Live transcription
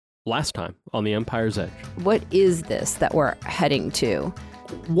last time on the Empire's Edge. What is this that we're heading to?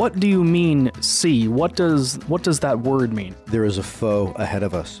 What do you mean, see? What does that word mean? There is a foe ahead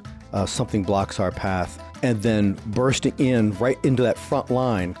of us. Something blocks our path. And then bursting in right into that front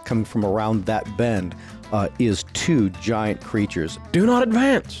line, coming from around that bend, is two giant creatures. Do not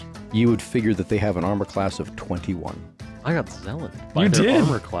advance! You would figure that they have an armor class of 21. I got Zealot by You their did?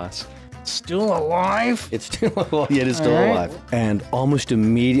 armor class. Still alive? It's still it is still All right. alive. And almost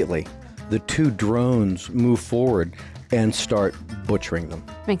immediately, the two drones move forward and start butchering them.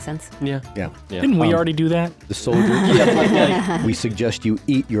 Makes sense. Yeah. Yeah. Didn't we already do that? The soldier, we suggest you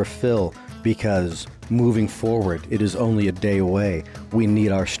eat your fill because moving forward, it is only a day away. We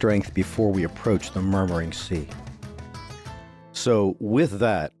need our strength before we approach the murmuring sea. So with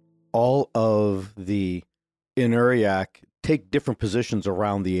that, all of the Inuriac take different positions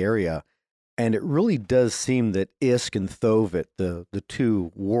around the area, and it really does seem that Isk and Thovit, the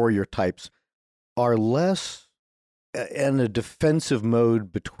two warrior types, are less in a defensive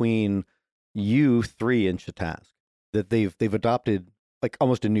mode between you three and Shatask. That they've adopted like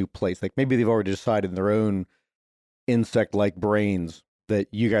almost a new place. Like maybe they've already decided in their own insect-like brains that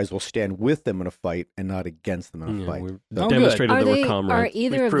you guys will stand with them in a fight and not against them in a fight. We've Oh, demonstrated that Are we're comrades.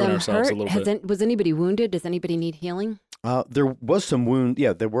 either We've of proven them ourselves a hurt? little bit. Was anybody wounded? Does anybody need healing? There was some wound.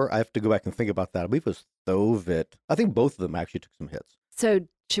 Yeah, there were. I have to go back and think about that. I believe it was Thovit. I think both of them actually took some hits. So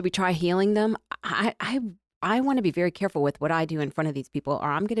should we try healing them? I want to be very careful with what I do in front of these people, or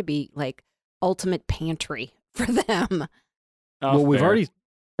I'm going to be like ultimate pantry for them. Oh, Well, we've fair. already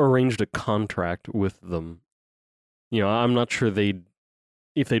arranged a contract with them. You know, I'm not sure if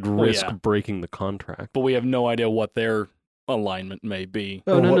they'd risk yeah. breaking the contract. But we have no idea what their alignment may be.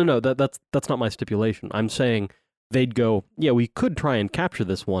 Oh, Well, no. That's not my stipulation. I'm saying they'd go, yeah, we could try and capture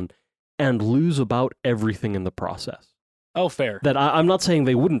this one and lose about everything in the process. Oh, fair. That I'm not saying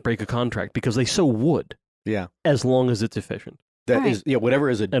they wouldn't break a contract because they so would, Yeah, as long as it's efficient. that All right. is. Yeah, whatever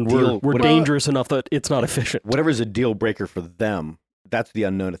is a And deal. we're whatever, dangerous enough that it's not efficient. whatever is a deal breaker for them. That's the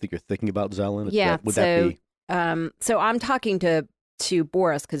unknown. I think you're thinking about Zelen. Yeah, Would that be? So I'm talking to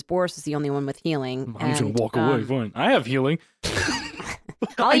Boris because Boris is the only one with healing. I'm just going and, to walk away. Fine. I have healing.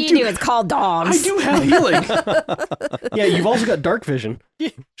 All you do is call dogs. I do have healing. Yeah, you've also got dark vision.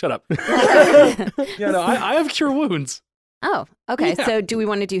 Shut up. Yeah, no, I have cure wounds. Oh, okay. Yeah. So do we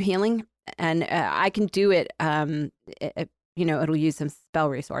want to do healing? And I can do it. It'll use some spell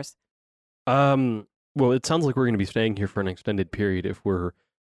resource. Well, it sounds like we're going to be staying here for an extended period if we're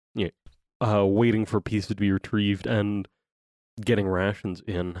waiting for pieces to be retrieved and getting rations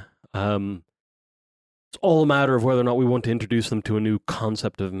in. It's all a matter of whether or not we want to introduce them to a new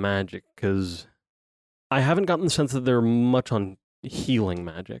concept of magic, because I haven't gotten the sense that they're much on healing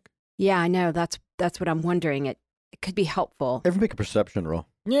magic. Yeah, I know. That's what I'm wondering. It could be helpful. Ever make a perception roll?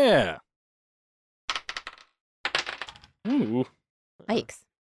 Yeah. Ooh. Yikes.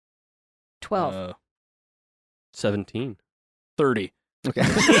 12. 17. 30. Okay.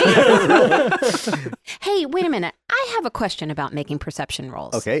 Hey, wait a minute. I have a question about making perception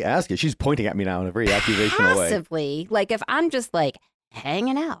rolls. Okay, ask it. She's pointing at me now in a very accusational way. Passively, like if I'm just like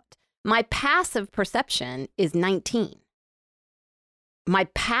hanging out, my passive perception is 19. My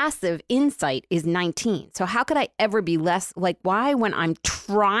passive insight is 19. So how could I ever be less, like why when I'm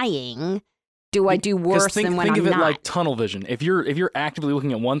trying do I do worse than when think I'm of it not? like tunnel vision. If you're actively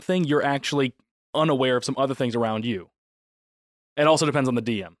looking at one thing, you're actually unaware of some other things around you. It also depends on the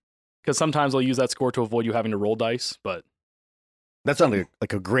DM. Because sometimes they'll use that score to avoid you having to roll dice, but That sounded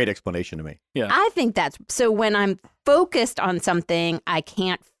like a great explanation to me. yeah. I think that's, so when I'm focused on something, I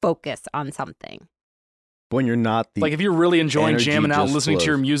can't focus on something. When you're not the Like if you're really enjoying energy jamming out and just listening to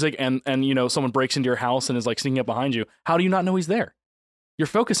your flows. music and someone breaks into your house and is like sneaking up behind you, how do you not know he's there? You're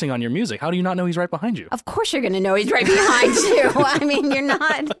focusing on your music. How do you not know he's right behind you? Of course you're going to know he's right behind you. I mean,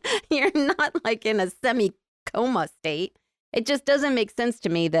 you're not like in a semi-coma state. It just doesn't make sense to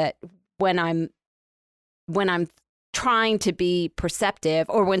me that when I'm trying to be perceptive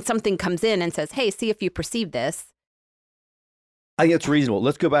or when something comes in and says, hey, see if you perceive this. I think it's reasonable.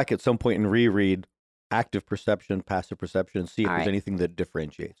 Let's go back at some point and reread active perception, passive perception, and see if All there's right. anything that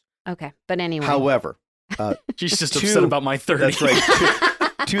differentiates. Okay. But anyway. However, She's just Two- upset about my 30. that's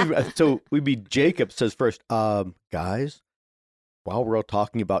right. So we'd be Jacob says first, guys, while we're all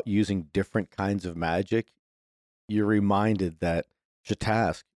talking about using different kinds of magic, you're reminded that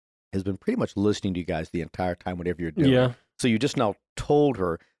Shatask has been pretty much listening to you guys the entire time, whatever you're doing. Yeah. So you just now told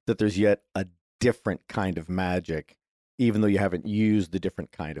her that there's yet a different kind of magic, even though you haven't used the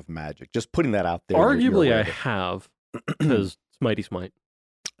different kind of magic. Just putting that out there. you're Arguably, aware I of it. have, because Smitey Smite.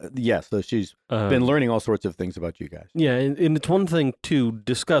 Yes, so she's been learning all sorts of things about you guys. Yeah, and it's one thing to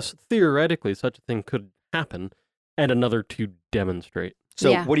discuss theoretically such a thing could happen, and another to demonstrate. So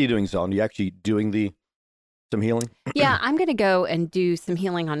Yeah. what are you doing, Zelen? Are you actually doing some healing? Yeah, I'm going to go and do some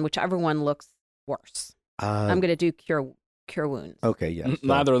healing on whichever one looks worse. I'm going to do cure wounds. Okay, yeah. So,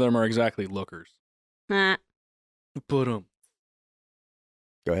 Neither of them are exactly lookers. Nah. Put them.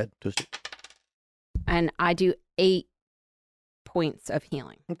 go ahead. Just And I do 8 points of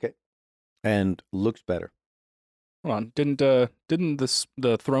healing. okay. And looks better. Hold on. Didn't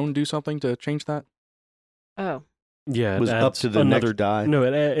the throne do something to change that? Oh. Yeah, It was adds up to the another next die. No,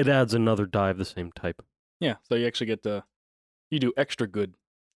 it adds another die of the same type. Yeah. So you actually get you do extra good.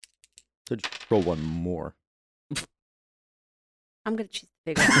 So just roll one more. I'm going to choose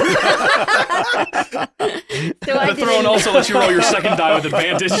the big one. So The throne also lets you roll your second die with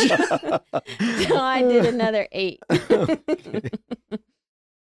advantage. So I did another 8.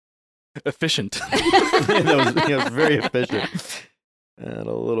 Efficient. That was very efficient and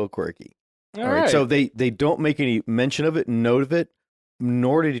a little quirky. All right. So they don't make any mention of it, note of it,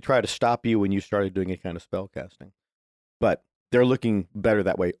 nor did he try to stop you when you started doing any kind of spell casting. But they're looking better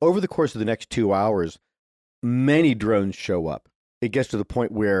that way. Over the course of the next 2 hours, many drones show up. It gets to the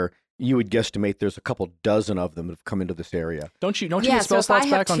point where you would guesstimate there's a couple dozen of them that have come into this area. Don't you Yeah, get so spell if I slots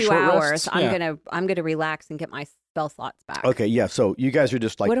have back on 2 short hours, rests? I'm gonna relax and get my spell slots back. Okay, yeah. So you guys are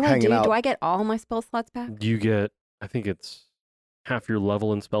just like what do I hanging do? out. Do I get all my spell slots back? You get, I think it's half your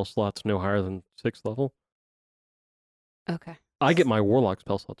level in spell slots, no higher than 6th level. Okay. I get my warlock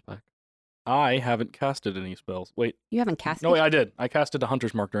spell slots back. I haven't casted any spells. Wait. You haven't cast No, it? wait, I did. I casted a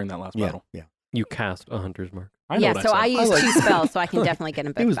Hunter's Mark during that last Yeah, battle. yeah. You cast a hunter's mark. I know Yeah, what so I I said. use like- 2 spells, so I can definitely get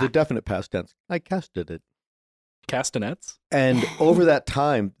them both It was back. the definite past tense. I casted it. Castanets? And over that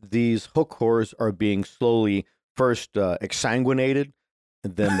time, these hook horrors are being slowly first exsanguinated,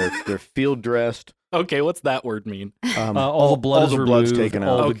 and then they're field dressed. Okay, what's that word mean? All the blood is the blood's removed, taken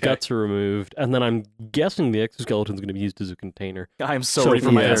all out. the Okay. guts are removed, and then I'm guessing the exoskeleton is going to be used as a container. I am so ready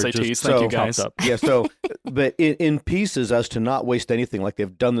for my yeah, SATs. just Thank you, pops guys. up. Yeah, so, but in pieces, as to not waste anything, like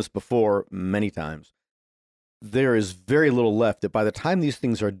they've done this before many times, there is very little left. That by the time these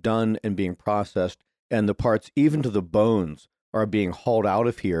things are done and being processed, and the parts, even to the bones, are being hauled out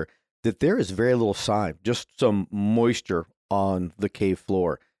of here, that there is very little sign, just some moisture on the cave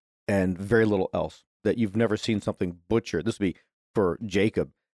floor, and very little else. That you've never seen something butchered. This would be for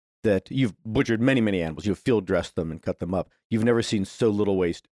Jacob, that you've butchered many, many animals. You've field dressed them and cut them up. You've never seen so little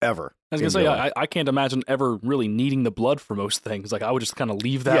waste ever. I was going to in say, your life. I can't imagine ever really needing the blood for most things. Like, I would just kind of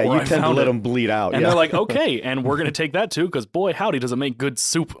leave that Yeah, where you I tend to found let it. them bleed out. And yeah. they're like, okay, and we're going to take that too, because boy, howdy, does it make good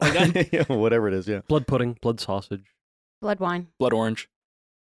soup. Like, Yeah, whatever it is, yeah. Blood pudding, blood sausage. Blood wine. blood orange.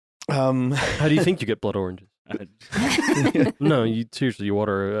 How do you think you get blood oranges? No, you seriously, you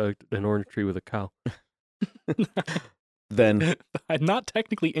water an orange tree with a cow. then, I'm not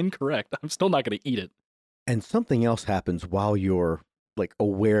technically incorrect. I'm still not going to eat it. and something else happens while you're like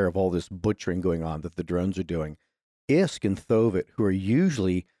aware of all this butchering going on that the drones are doing. Isk and Thovit, who are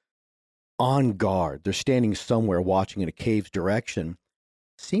usually on guard, they're standing somewhere watching in a cave's direction,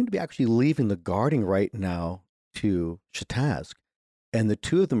 seem to be actually leaving the guarding right now to Shatazk. And the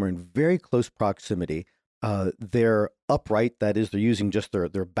two of them are in very close proximity. They're upright, that is, they're using just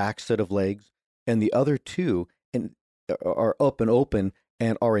their back set of legs, and the other two are up and open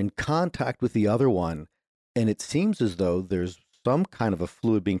and are in contact with the other one. And it seems as though there's some kind of a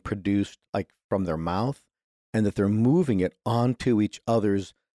fluid being produced like from their mouth, and that they're moving it onto each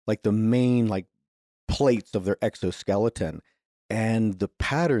other's, like the main like plates of their exoskeleton. And the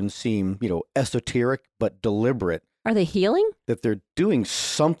patterns seem, esoteric but deliberate, Are they healing? that they're doing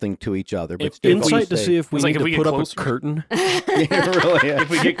something to each other. But If it's difficult Insight to say. see if we It's like need if we to get put up closer. a curtain. Yeah, really, yeah. If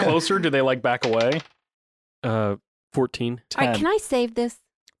we get closer, do they like back away? 14. all right, can I save this?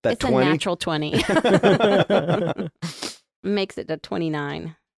 That It's 20? a natural 20. Makes it to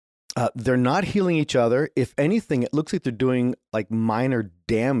 29. They're not healing each other. If anything, it looks like they're doing like minor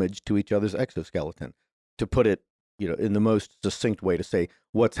damage to each other's exoskeleton. To put it, in the most succinct way to say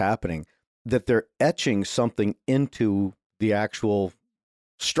what's happening, that they're etching something into the actual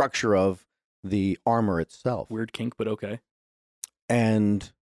structure of the armor itself. Weird kink, but okay.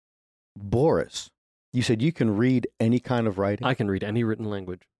 And Boris, you said you can read any kind of writing. I can read any written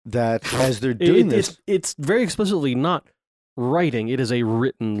language. That as they're doing this, It's very explicitly not writing. It is a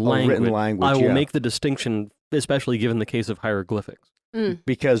written language. written language, I will yeah. make the distinction, especially given the case of hieroglyphics.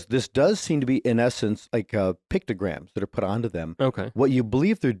 because this does seem to be in essence like pictograms that are put onto them. Okay. What you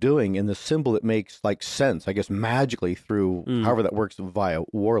believe they're doing in the symbol that makes like sense, I guess, magically through however that works via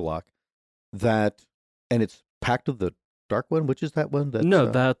warlock, and it's Pact of the dark one? Which is that one? That's, No,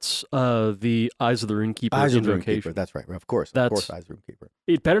 that's the Eyes of the Runekeeper Eyes of the invocation. Runekeeper. That's right. Of course. That's- Of course, Eyes of the Runekeeper.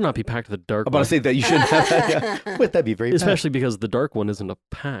 It better not be Pact of the Dark I'm about one. to say that you shouldn't have that. Yeah. Would that be very bad? Especially because the Dark one isn't a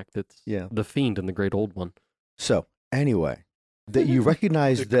pact. It's Yeah. the Fiend and the Great Old One. So, anyway, that you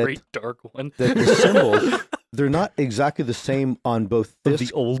recognize The that, great dark one that the symbols, they're not exactly the same on both Of Fisk,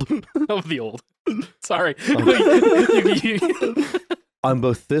 the Old. of the old. Sorry. on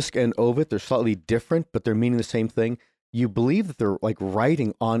both Fisk and Ovid. They're slightly different, but they're meaning the same thing. You believe that they're like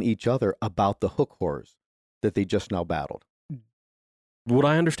writing on each other about the hook horrors that they just now battled. Would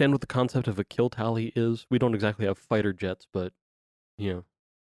I understand what the concept of a kill tally is? We don't exactly have fighter jets, but, you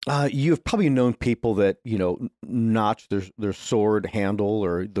know. You've probably known people that, notch their sword handle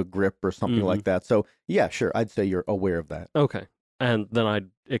or the grip or something Mhm. like that. So, yeah, sure. I'd say you're aware of that. Okay. And then I'd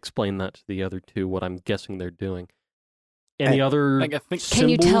explain that to the other two, what I'm guessing they're doing. Any other Like, I think- Can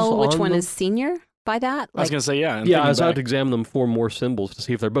you tell symbols which on one them? is senior by that? I was going to say, yeah. and Yeah, I thinking was about back- to examine them for more symbols to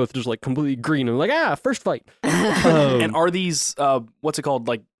see if they're both just like completely green and like, first fight. And are these, what's it called,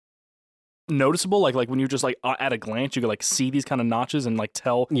 like, noticeable? Like when you just, like, at a glance, you could, like, see these kind of notches and, like,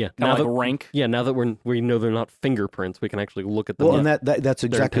 tell Yeah, kind of, now like, that rank? yeah, now that we know they're not fingerprints, we can actually look at them. Well, Yeah. and that's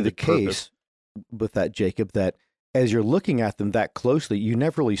exactly the intended purpose. case with that, Jacob, that as you're looking at them that closely, you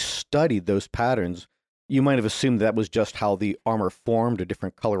never really studied those patterns. You might have assumed that was just how the armor formed or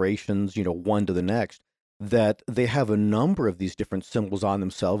different colorations, one to the next, that they have a number of these different symbols on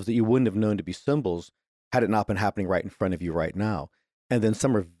themselves that you wouldn't have known to be symbols had it not been happening right in front of you right now. And then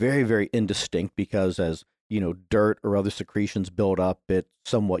some are very, very indistinct because as, dirt or other secretions build up, it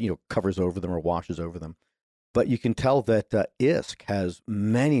somewhat, covers over them or washes over them. But you can tell that Isk has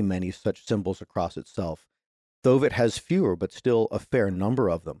many, many such symbols across itself. Thovit has fewer, but still a fair number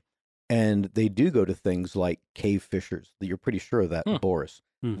of them. And they do go to things like cave fissures, that you're pretty sure of that, Boris,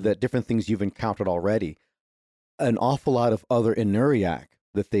 Mhm. that different things you've encountered already. An awful lot of other Inuriac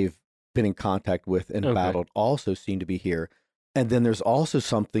that they've been in contact with and Okay. battled also seem to be here. And then there's also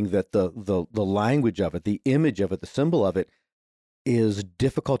something that the language of it, the image of it, the symbol of it is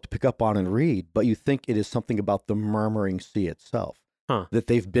difficult to pick up on and read, but you think it is something about the murmuring sea itself. Huh. That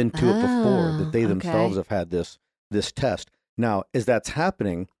they've been to it before, that they Oh, themselves okay. have had this test. Now, as that's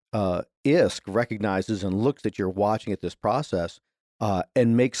happening, Isk recognizes and looks that you're watching at this process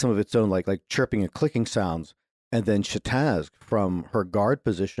and makes some of its own like chirping and clicking sounds. And then Shatazg, from her guard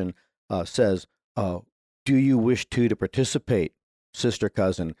position, says, do you wish to participate, sister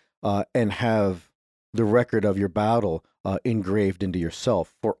cousin, and have the record of your battle engraved into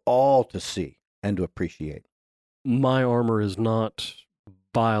yourself for all to see and to appreciate? My armor is not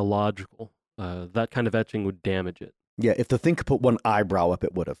biological. That kind of etching would damage it. Yeah, if the thing could put one eyebrow up,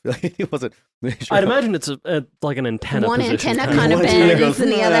 it would have. It wasn't. I'd imagine it's like an antenna One position. antenna kind of One antenna bends goes,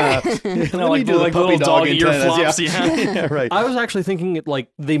 and the "Ah." other. No, like the little dog ear flops, yeah. Yeah, right. I was actually thinking it like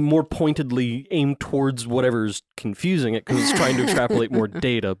they more pointedly aim towards whatever's confusing it because it's trying to extrapolate more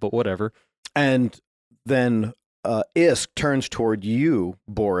data, but whatever. And then Isk turns toward you,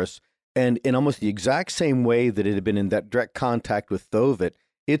 Boris, and in almost the exact same way that it had been in that direct contact with Thovit,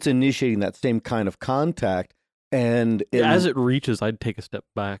 it's initiating that same kind of contact. And As it reaches, I'd take a step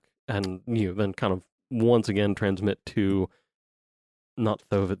back and then kind of once again transmit to not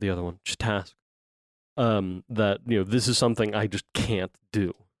Thovit, the other one, Task. That this is something I just can't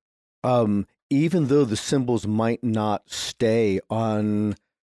do. even though the symbols might not stay on,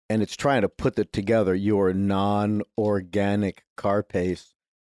 and it's trying to put that together, your non-organic carapace,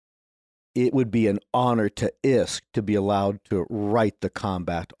 it would be an honor to Isk to be allowed to write the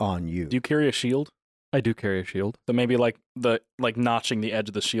combat on you. Do you carry a shield? I do carry a shield. So maybe like notching the edge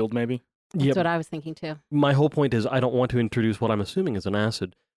of the shield, maybe. That's Yep. what I was thinking too. My whole point is I don't want to introduce what I'm assuming is an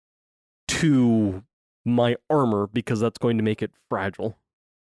acid to my armor because that's going to make it fragile.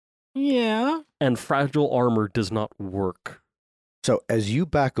 Yeah. And fragile armor does not work. So as you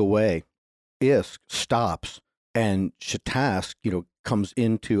back away, Isk stops, and Shatask, comes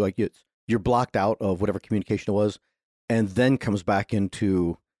into you're blocked out of whatever communication it was, and then comes back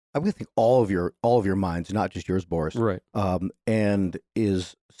into, I would think, all of your minds, not just yours, Boris. Right. And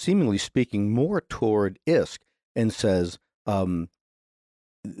is seemingly speaking more toward Isk and says,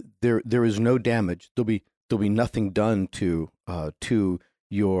 there is no damage. There'll be nothing done to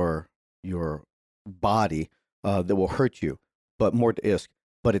your body that will hurt you, but more to Isk.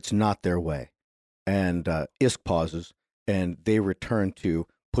 But it's not their way. And Isk pauses, and they return to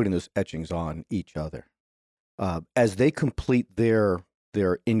putting those etchings on each other. As they complete their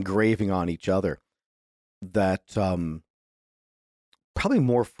engraving on each other, that probably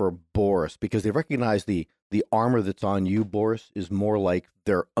more for Boris, because they recognize the armor that's on you, Boris, is more like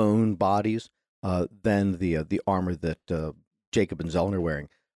their own bodies, than the armor that Jacob and Zeln are wearing,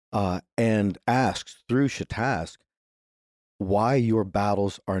 and asks through Shatask why your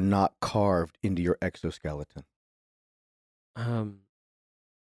battles are not carved into your exoskeleton.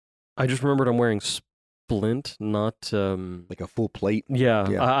 I just remembered I'm wearing splint, not Like a full plate. Yeah,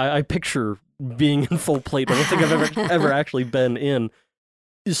 Yeah. I picture being in full plate, but I don't think I've ever actually been in.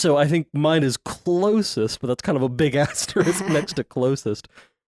 So I think mine is closest, but that's kind of a big asterisk next to closest.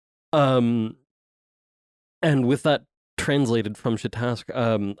 And with that translated from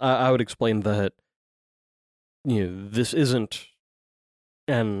Shatask, I would explain that this isn't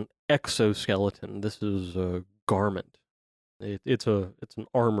an exoskeleton. This is a garment. It's an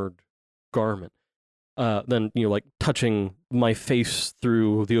armored garment. Then like touching my face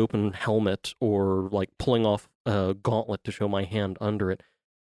through the open helmet, or like pulling off a gauntlet to show my hand under it.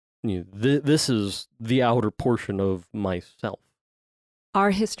 This is the outer portion of myself. Our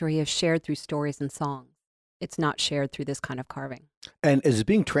history is shared through stories and songs. It's not shared through this kind of carving. And as it's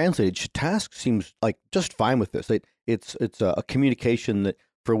being translated, Shatask seems like just fine with this. It's a communication that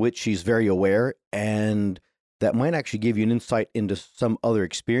for which she's very aware, and that might actually give you an insight into some other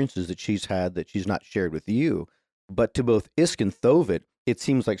experiences that she's had that she's not shared with you. But to both Isk and Thovit, it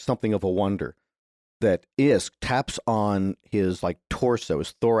seems like something of a wonder that Isk taps on his like torso,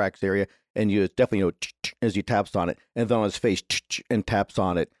 his thorax area, and you definitely as he taps on it, and then on his face and taps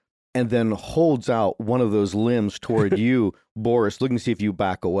on it, and then holds out one of those limbs toward you, Boris, looking to see if you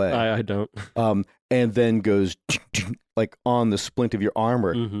back away. I don't. And then goes like on the splint of your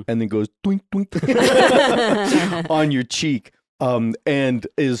armor, Mm-hmm. and then goes twink twink on your cheek, and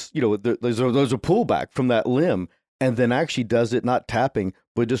is there's a pullback from that limb, and then actually does it not tapping,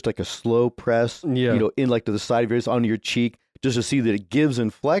 but just like a slow press, Yeah. In like to the side of yours on your cheek, just to see that it gives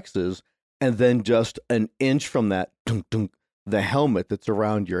and flexes, and then just an inch from that, the helmet that's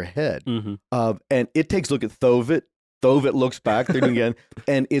around your head. Mm-hmm. And it takes a look at Thovit. Thovit looks back there again,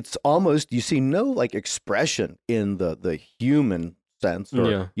 and it's almost, you see no like expression in the human sense,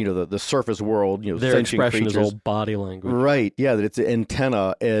 or the surface world. Their sentient expression creatures. is all body language, Right? Yeah, that it's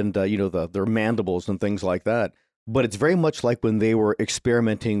antenna and their mandibles and things like that. But it's very much like when they were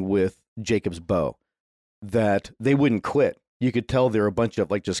experimenting with Jacob's bow, that they wouldn't quit. You could tell they're a bunch of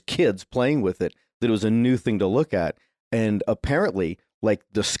like just kids playing with it. That it was a new thing to look at. And apparently, like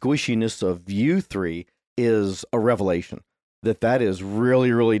the squishiness of you three is a revelation. That is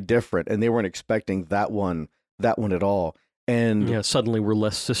really, really different, and they weren't expecting that one at all. And suddenly we're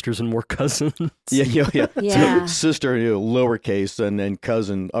less sisters and more cousins. Yeah. Yeah. So, sister, lowercase, and then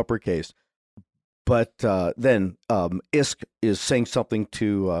cousin, uppercase. But then Isk is saying something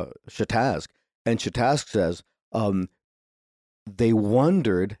to Shatask, and Shatask says, they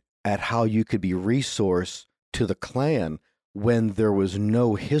wondered at how you could be resource to the clan when there was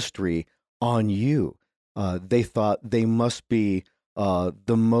no history on you. They thought they must be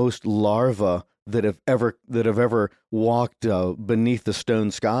the most larva that have ever walked beneath the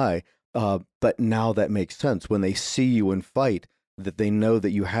stone sky. But now that makes sense when they see you and fight, that they know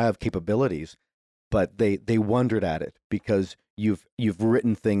that you have capabilities. But they wondered at it because you've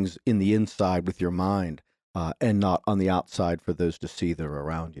written things in the inside with your mind, and not on the outside for those to see that are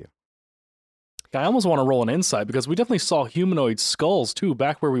around you. I almost want to roll an insight, because we definitely saw humanoid skulls too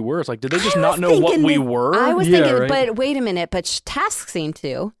back where we were. It's like, did they just not know what we were? I was Yeah, thinking, right. but wait a minute, but Task seemed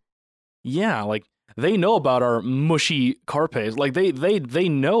to. Yeah, like they know about our mushy carpes. Like they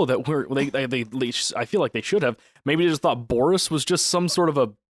know that we're they I feel like they should have. Maybe they just thought Boris was just some sort of a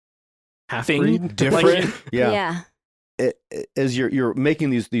thing Half-breed? different. Like, Yeah. As you're making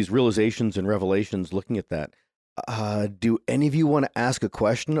these realizations and revelations, looking at that, do any of you want to ask a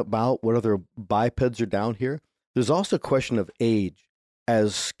question about what other bipeds are down here? There's also a question of age.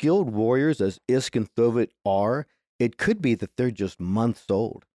 As skilled warriors as Isk and Thovit are, it could be that they're just months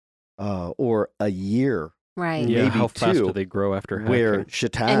old, or a year. Right. yeah, Maybe how fast two, do they grow after Where hatching?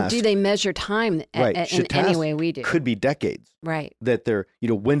 Shatask And do they measure time Right, in Shatask any way we do? could be decades. Right. That they're,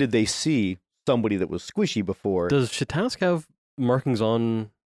 when did they see somebody that was squishy before? Does Shatask have markings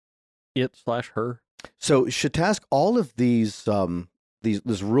on it/her? So Shatask, all of these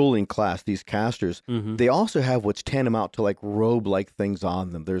this ruling class, these casters, Mm-hmm. they also have what's tantamount to like robe-like things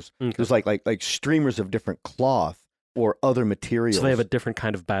on them. There's like streamers of different cloth or other materials. So they have a different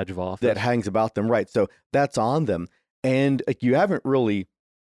kind of badge of office. that hangs about them, right? So that's on them, and like, you haven't really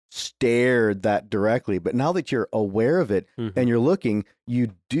stared that directly, but now that you're aware of it Mhm. and you're looking,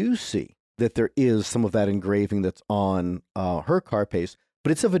 you do see that there is some of that engraving that's on her carapace,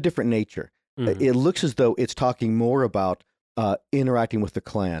 but it's of a different nature. Mhm. It looks as though it's talking more about interacting with the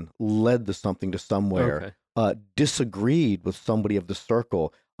clan, led to something to somewhere, Okay. disagreed with somebody of the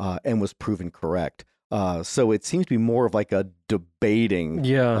circle, and was proven correct. So it seems to be more of like a debating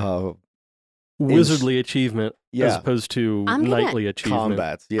wizardly achievement as yeah. opposed to I'm gonna- knightly achievement.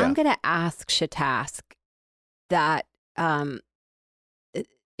 combats. Yeah. I'm going to ask Shatask that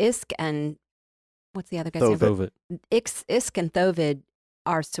Isk and what's the other guy's name? Thovid. Thovid. Isk and Thovid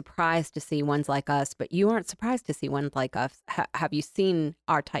are surprised to see ones like us, but you aren't surprised to see ones like us. Have you seen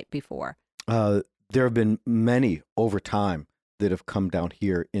our type before? There have been many over time that have come down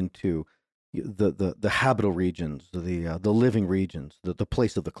here into the habitable regions, the living regions, the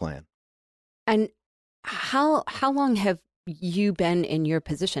place of the clan. And how long have you been in your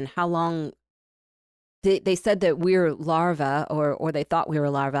position? How long? They said that we're larvae, or they thought we were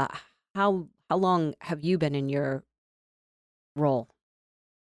larvae. How long have you been in your role?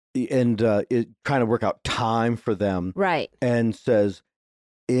 And it trying to work out time for them, Right. and says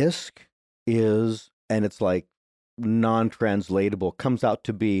Isk is, and it's like non-translatable, comes out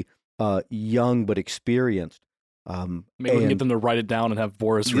to be young but experienced. Maybe we can get them to write it down and have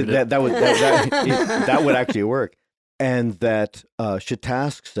Boris read it. That would that would actually work. And that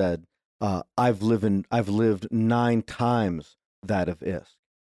Shatask said, I've lived 9 times that of Isk.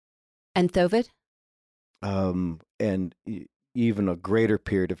 And Thovid? And even a greater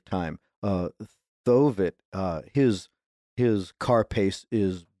period of time. Thovid, his car pace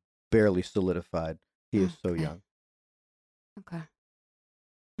is barely solidified. He is so Okay. young. Okay.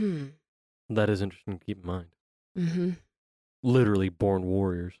 That is interesting to keep in mind. Mm-hmm. Literally born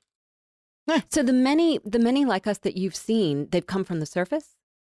warriors. So the many like us that you've seen, they've come from the surface?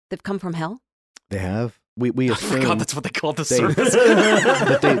 They've come from hell? They have. We I assume forgot that's what they call the they- surface.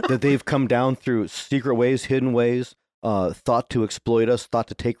 that they've come down through secret ways, hidden ways, thought to exploit us, thought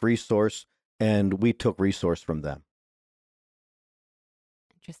to take resource, and we took resource from them.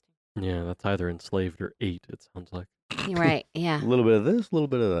 Interesting. Yeah, that's either enslaved or ate, it sounds like. You're right. Yeah. A little bit of this, a little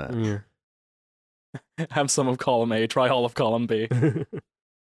bit of that. Yeah. Have some of column A, try all of column B.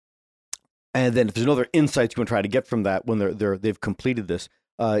 And then if there's another insights you want to try to get from that when they've completed this,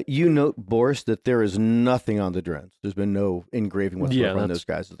 you note, Boris, that there is nothing on the Drens. There's been no engraving whatsoever on those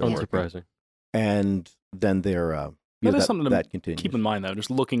guys. As they're working. Unsurprising. And then they're That is something to that continues. keep in mind, though. Just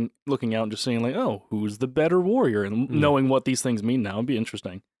looking out and just seeing, like, oh, who's the better warrior? And knowing what these things mean now would be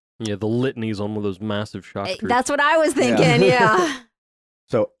interesting. Yeah, the litanies on one of those massive shock troops. That's what I was thinking. Yeah.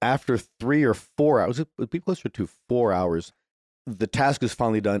 So after 3 or 4 hours, it would be closer to 4 hours, the task is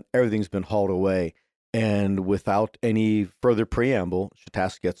finally done. Everything's been hauled away. And without any further preamble,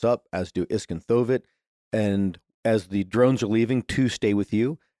 Shatask gets up, as do Isk and Thovid. And as the drones are leaving, 2 stay with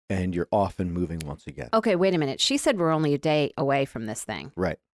you, and you're off and moving once again. Okay, wait a minute. She said we're only a day away from this thing.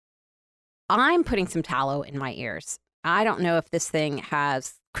 Right. I'm putting some tallow in my ears. I don't know if this thing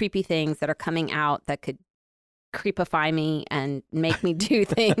has creepy things that are coming out that could creepify me and make me do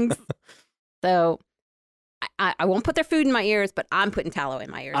things. So I won't put their food in my ears, but I'm putting tallow in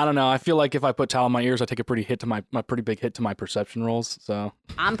my ears. I don't know. I feel like if I put tallow in my ears, I take a pretty big hit to my perception rolls. So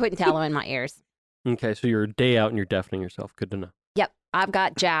I'm putting tallow in my ears. Okay, so you're a day out and you're deafening yourself. Good to know. Yep, I've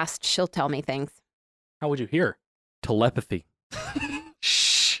got Jast. She'll tell me things. how would you hear? Telepathy.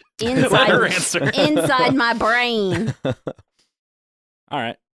 Shh. Let her answer. Inside my brain. All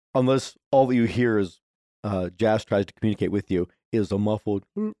right. Unless all that you hear is Jas tries to communicate with you is a muffled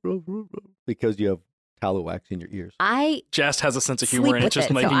because you have tallow wax in your ears. I Jast has a sense of sleep humor and with it's just it,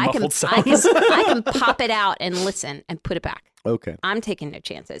 so making I muffled can, sounds. I can pop it out and listen and put it back. Okay. I'm taking no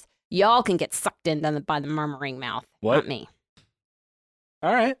chances. Y'all can get sucked in by the murmuring mouth. What? Not me.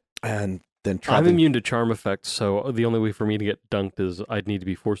 All right. And then I'm traveling. immune to charm effects, so the only way for me to get dunked is I'd need to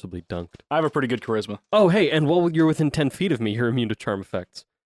be forcibly dunked. I have a pretty good charisma. Oh, hey, and while you're within 10 feet of me, you're immune to charm effects.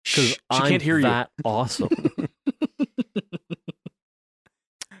 Shh, Because she I'm can't hear that awesome.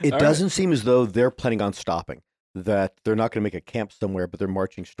 It All doesn't seem as though they're planning on stopping, that they're not going to make a camp somewhere, but they're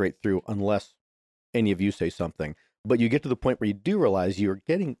marching straight through unless any of you say something. But you get to the point where you do realize you're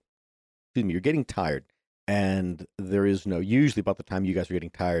getting tired. And there is usually about the time you guys are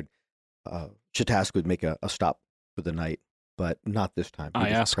getting tired, Shatask would make a stop for the night, but not this time. He I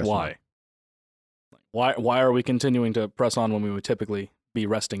just ask pressed why. on. Why are we continuing to press on when we would typically be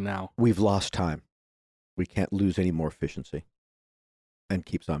resting now? We've lost time. We can't lose any more efficiency. And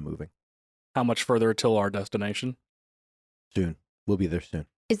keeps on moving. How much further till our destination? Soon. We'll be there soon.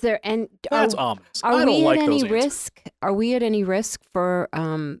 Is there any? That's ominous. Are I don't we like at any those answers. risk? Are we at any risk for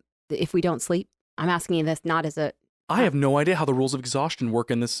if we don't sleep? I'm asking you this not as a I have no idea how the rules of exhaustion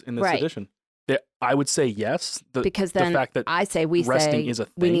work in this Right. edition. I would say yes. because then the fact that I say we resting say is a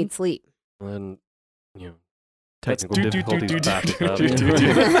we thing? need sleep. And, That's technical difficulties back us up. do.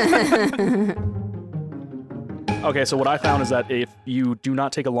 Okay, so what I found is that if you do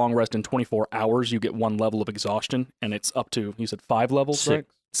not take a long rest in 24 hours, you get 1 level of exhaustion, and it's up to, you said 5 levels, 6. right?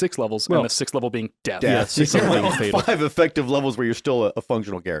 6 levels, Well, and the 6th level being death. Yeah, Yeah, six levels fatal. 5 effective levels where you're still a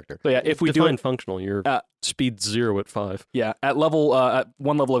functional character. So yeah, if we do Define it, functional, your speed's 0 at 5. yeah, at 1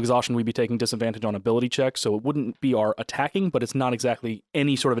 level of exhaustion, we'd be taking disadvantage on ability checks, so it wouldn't be our attacking, but it's not exactly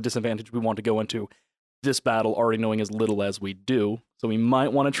any sort of a disadvantage we want to go into this battle already knowing as little as we do, so we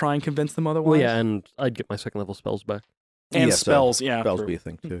might want to try and convince them otherwise. Well, yeah, and I'd get my 2nd level spells back. And Yeah, so spells, yeah. Spells true. be a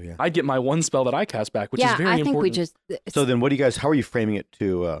thing too, yeah. I'd get my 1 spell that I cast back, which is very I important. think we just So then how are you framing it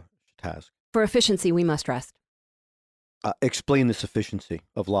to task? for efficiency we must rest. Explain the sufficiency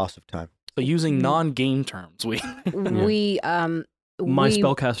of loss of time. So using non-game terms, we We My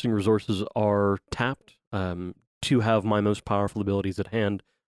spellcasting resources are tapped. To have my most powerful abilities at hand,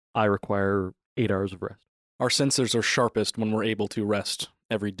 I require 8 hours of rest. our sensors are sharpest when we're able to rest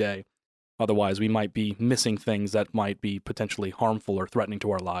every day. Otherwise, we might be missing things that might be potentially harmful or threatening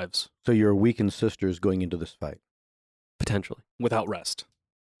to our lives So your weakened sisters going into this fight. Potentially. without rest.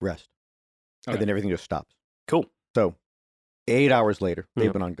 Rest. Okay. And then everything just stops. Cool. So 8 hours later, they've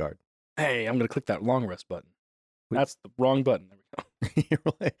Yep. been on guard. Hey, I'm going to click that long rest button. That's the wrong button. There we go.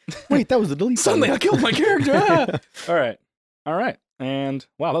 You're like, wait, that was the delete Suddenly I button. killed my character. Ah! All right. All right. And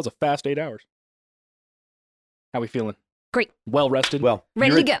wow, that was a fast 8 hours. How we feeling? Great. Well rested? Well,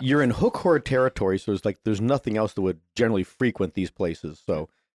 Ready you're, to go. You're in hook horde territory, so there's nothing else that would generally frequent these places. So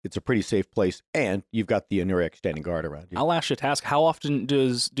it's a pretty safe place, and you've got the Anuriak standing guard around you. I'll ask you a task. How often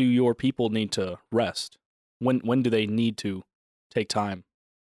do your people need to rest? When do they need to take time?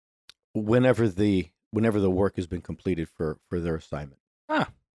 Whenever the work has been completed for their assignment.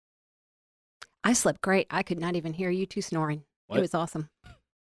 I slept great. I could not even hear you two snoring. What? It was awesome.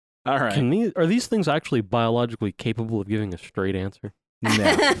 All right. Are these things actually biologically capable of giving a straight answer?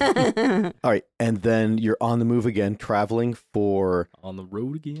 No. All right, and then you're on the move again, traveling for On the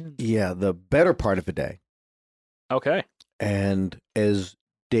road again. the better part of a day. Okay. And as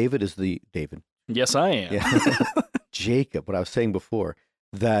David, Yes, I am. yeah, Jacob, what I was saying before,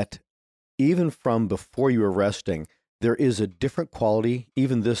 that even from before you were resting, there is a different quality,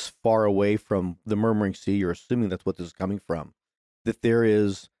 even this far away from the Murmuring Sea. You're assuming that's what this is coming from. That there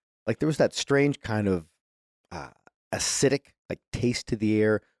was that strange kind of acidic taste to the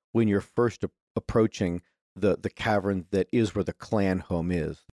air when you're first approaching the cavern that is where the clan home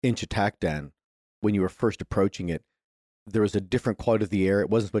is in Chitakdan. When you were first approaching it, there was a different quality of the air. It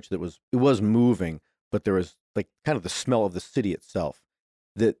wasn't as much that it was moving, but there was kind of the smell of the city itself.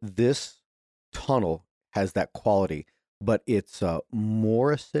 That this tunnel has that quality, but it's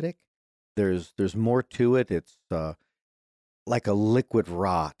more acidic. There's more to it. It's like a liquid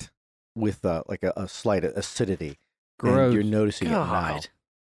rot with a slight acidity. Gross. And you're noticing it now. God.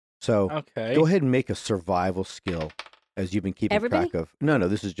 So Okay. go ahead and make a survival skill as you've been keeping Everybody? track of. No,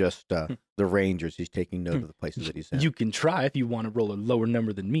 this is just the Rangers. He's taking note of the places that he's in. You can try if you want to roll a lower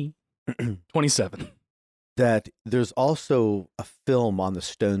number than me. 27. That there's also a film on the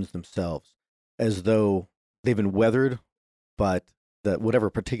stones themselves, as though they've been weathered, but whatever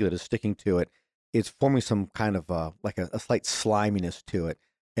particulate is sticking to it, it's forming some kind of a slight sliminess to it.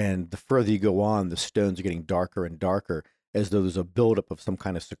 And the further you go on, the stones are getting darker and darker, as though there's a buildup of some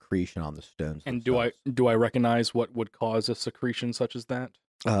kind of secretion on the stones. And themselves. do I recognize what would cause a secretion such as that?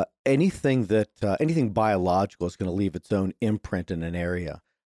 Anything biological is going to leave its own imprint in an area,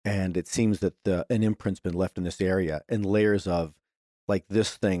 and it seems that an imprint's been left in this area in layers of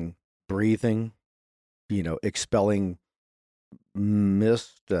this thing breathing, expelling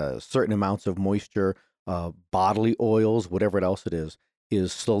mist, certain amounts of moisture, bodily oils, whatever else it is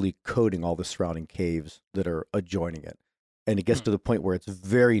slowly coating all the surrounding caves that are adjoining it. And it gets to the point where it's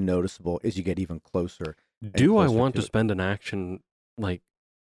very noticeable as you get even closer. Do I closer want to to it. spend an action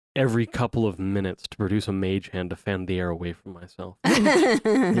every couple of minutes to produce a mage hand to fan the air away from myself? You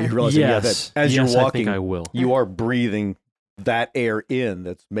realize that as yes, you're I walking, think I will. you are breathing that air in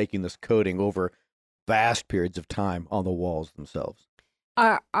that's making this coating over vast periods of time on the walls themselves.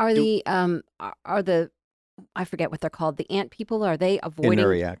 Are the I forget what they're called, the ant people, are they avoiding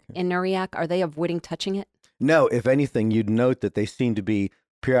In Nuriak, are they avoiding touching it? No, if anything, you'd note that they seem to be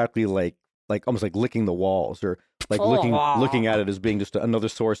periodically almost like licking the walls or looking at it as being just another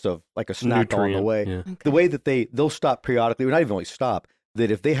source of a snack along the Nutrient, way. yeah. Okay. The way that they'll stop periodically, or not even really stop,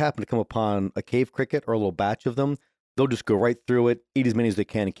 that if they happen to come upon a cave cricket or a little batch of them, they'll just go right through it, eat as many as they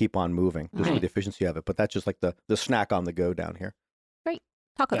can, and keep on moving just for Right. the efficiency of it. But that's just the snack on the go down here.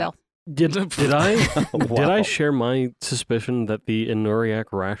 Taco Yeah. Bell. Did I did I Wow. share my suspicion that the Inuriak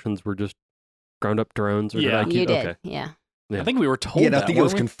rations were just ground up drones? Or Yeah. did I You keep, did, Okay. yeah. I think we were told Yeah, that, I think it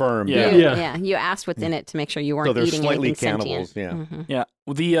was weren't we? confirmed. Yeah. Yeah. You asked what's in it to make sure you weren't So they're eating slightly anything cannibals, sentient. yeah. Mhm.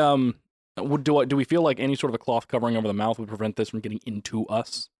 Yeah. Do we feel like any sort of a cloth covering over the mouth would prevent this from getting into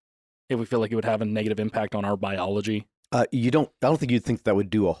us? If we feel like it would have a negative impact on our biology? I don't think you'd think that would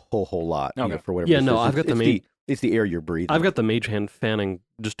do a whole lot Okay. for whatever. Yeah, this no, is. I've got the It's the air you're breathing. I've got the mage hand fanning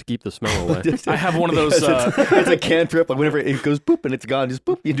just to keep the smell away. I have one of those. it's a cantrip. Like whenever it goes boop and it's gone, just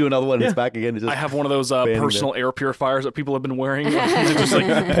boop. You do another one and it's back again. It's just I have one of those fanning personal air purifiers that people have been wearing. It just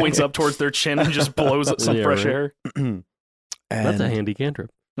like points up towards their chin and just blows at some Yeah, fresh right. air. That's a And handy cantrip.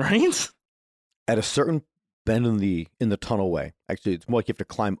 Right? at a certain bend in the tunnelway, actually, it's more like you have to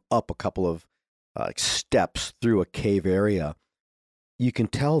climb up a couple of steps through a cave area. You can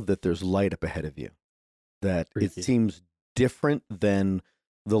tell that there's light up ahead of you. That Freaky. it seems different than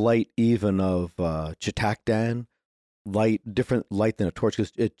the light even of Chitakdan. Different light than a torch.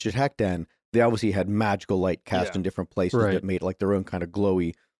 Because at Chitakdan, they obviously had magical light cast Yeah. in different places Right. that made like their own kind of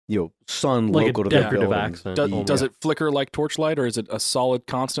glowy, sun Like a logo to their decorative buildings. accent. Does it flicker like torchlight, or is it a solid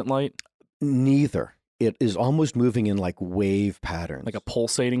constant light? Neither. It is almost moving in like wave patterns. Like a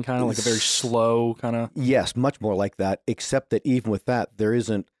pulsating kind of, like a very slow kind of? Yes, much more like that, except that even with that, there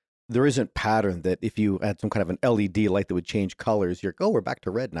isn't pattern that if you had some kind of an LED light that would change colors, you're we're back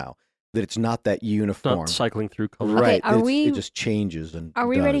to red now. That it's not that It's uniform. not cycling through colors. Okay, Right. are It just changes and Are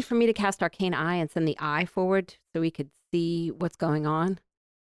we ready does. for me to cast Arcane Eye and send the eye forward so we could see what's going on?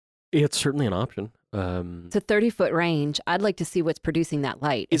 It's certainly an option. It's a 30-foot range. I'd like to see what's producing that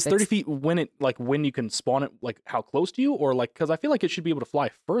light. Is If 30 it's- feet when you can spawn it, like how close to you? Or like, because I feel like it should be able to fly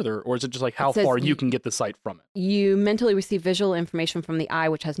further, or is it just like how says far y- you can get the sight from it? You mentally receive visual information from the eye,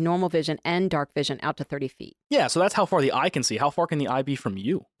 which has normal vision and dark vision out to 30 feet. Yeah, so that's how far the eye can see. How far can the eye be from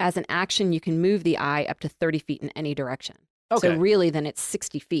you? As an action, you can move the eye up to 30 feet in any direction. Okay. So really, then it's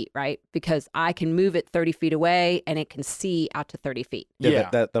 60 feet, right? Because I can move it 30 feet away and it can see out to 30 feet. Yeah,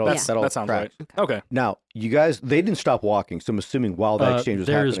 that all that sounds tracks. right. Okay. Now, you guys, they didn't stop walking, so I'm assuming while that exchange was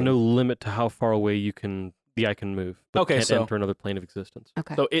there happening. is no limit to how far away the eye can move. But Okay, can't so- enter another plane of existence.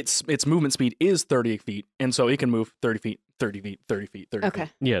 Okay. So its movement speed is 30 feet, and so it can move 30 feet, 30 feet, 30 feet, 30 Okay.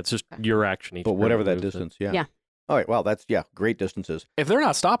 feet. Yeah, it's just Okay. your action each But turn whatever that moves it. distance, yeah. Yeah. All right, well, that's, great distances. If they're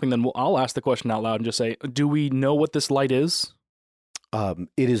not stopping, then I'll ask the question out loud and just say, do we know what this light is? It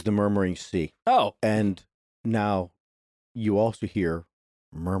is the Murmuring Sea. Oh, And now you also hear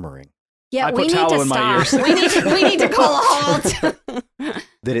murmuring. Yeah, I we put need tallow to in my stop. ears. we need to call a halt.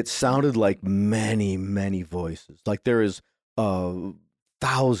 That it sounded like many, many voices. Like there is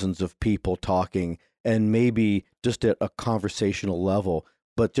thousands of people talking and maybe just at a conversational level,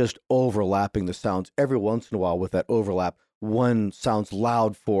 but just overlapping the sounds every once in a while with that overlap. One sounds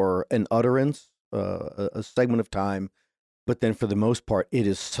loud for an utterance, a segment of time, but then for the most part, it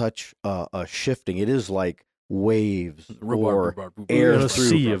is such a shifting. It is like waves or air A through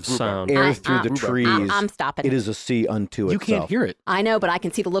sea of sound. air I- through the I- trees. I'm stopping. It is a sea unto You itself. can't hear it. I know, but I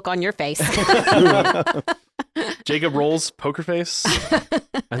can see the look on your face. Jacob rolls poker face.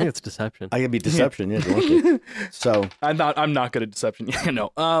 I think it's deception. I can be deception, yeah, if you want to. So I'm not good at deception. Yeah,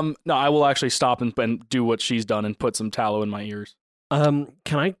 no. No, I will actually stop and do what she's done and put some tallow in my ears. Can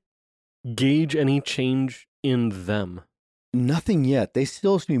I gauge any change in them? nothing yet. They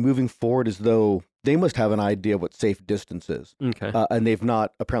still seem to be moving forward as though they must have an idea of what safe distance is. Okay. And they've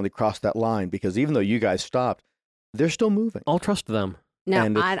not apparently crossed that line because even though you guys stopped, they're still moving. I'll trust them. No,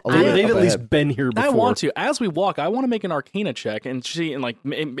 And it's I, a little bit They've up at least ahead. been here before. I want to. As we walk, I want to make an Arcana check and see, and like,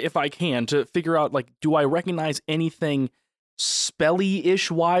 if I can, to figure out, like, do I recognize anything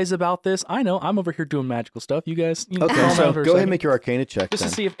spelly-ish wise about this? I know. I'm over here doing magical stuff. You guys, calm Okay, down so for a go ahead second. and make your Arcana check Just then.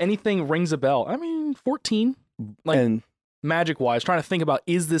 to see if anything rings a bell. I mean, 14. Like, and magic-wise, trying to think about,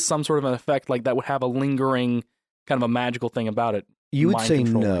 is this some sort of an effect like that would have a lingering kind of a magical thing about it? you would mind say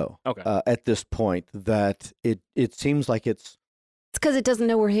controlling. no Okay. at this point, that it seems like it's because it doesn't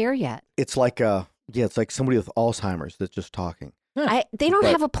know we're here yet. like it's like somebody with Alzheimer's that's just talking. They don't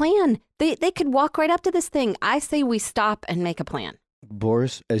But- have a plan. They could walk right up to this thing. I say we stop and make a plan.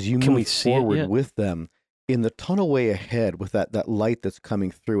 Boris, as you Can we move see it forward yet? with them, in the tunnel way ahead with that light that's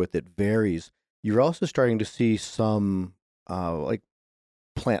coming through it that varies, you're also starting to see some like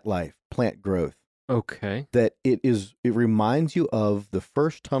plant life, plant growth. Okay. That it reminds you of the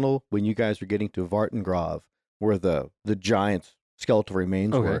first tunnel when you guys were getting to Vartengrave, where the giant skeletal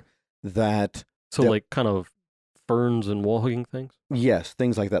remains Okay. were. That So, That- like, kind of ferns and wall-hugging things? yes,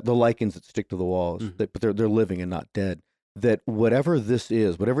 things like that. The lichens that stick to the walls, Mhm. but they're living and not dead. That whatever this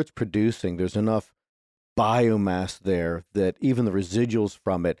is, whatever it's producing, there's enough biomass there that even the residuals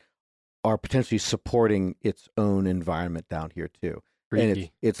from it are potentially supporting its own environment down here too. And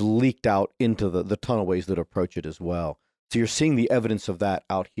Freaky. it's leaked out into the tunnelways that approach it as well. So you're seeing the evidence of that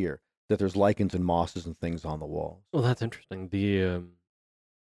out here, that there's lichens and mosses and things on the walls. Well, that's interesting. The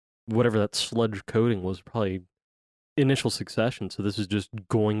whatever that sludge coating was, probably initial succession. So this is just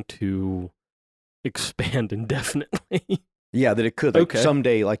going to expand indefinitely. Yeah, that it could. Like Okay.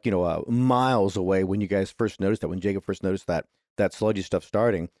 someday, like, miles away when you guys first noticed that, when Jacob first noticed that sludgy stuff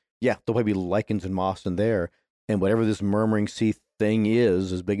starting, yeah, there'll probably be lichens and moss in there. And whatever this murmuring sea thing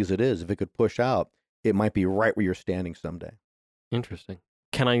is, as big as it is, if it could push out, it might be right where you're standing someday. Interesting.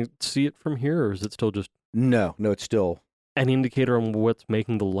 Can I see it from here, or is it still just No, it's still... any indicator on what's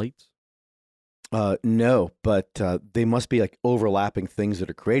making the lights? No, but they must be like overlapping things that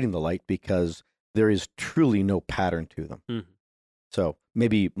are creating the light, because there is truly no pattern to them. Mhm. So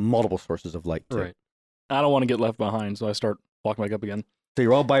maybe multiple sources of light too. Right. I don't want to get left behind, so I start walking back up again. So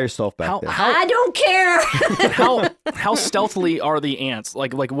you're all by yourself back there. I don't care. How stealthily are the ants?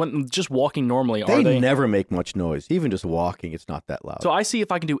 Like when just walking normally, They are they? never make much noise. Even just walking, it's not that loud. So I see if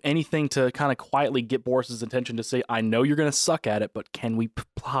I can do anything to kind of quietly get Boris's attention to say, I know you're going to suck at it, but can we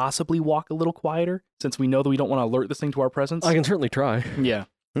possibly walk a little quieter, since we know that we don't want to alert this thing to our presence? I can certainly try. Yeah.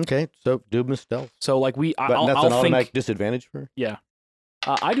 Okay, so do a stealth. So like But that's I'll an automatic think. disadvantage for... Yeah.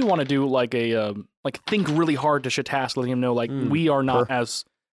 I do want to do like a think really hard to Shatask, letting him know like we are not as.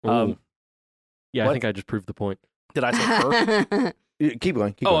 Ooh. Yeah, I what? think I just proved the point. Did I say her? Keep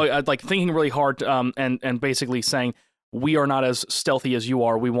going. Like thinking really hard, and basically saying we are not as stealthy as you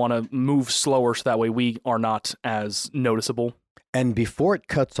are. We want to move slower so that way we are not as noticeable. And before it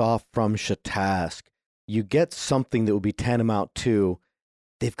cuts off from Shatask, you get something that would be tantamount to...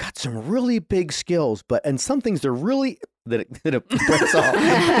 They've got some really big skills, and some things are really... that it breaks off.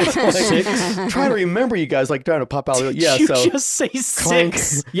 It's like, 6? Trying to remember, you guys, like trying to pop out. Yeah, Did so... you just say Clank.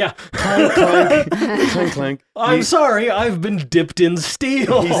 6? Yeah. Clank, clank, clank, clank. I'm sorry, I've been dipped in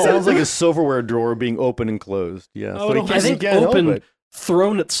steel. He sounds like a silverware drawer being opened and closed. Yeah, Oh, so no, he I can't, think he can't help open- it.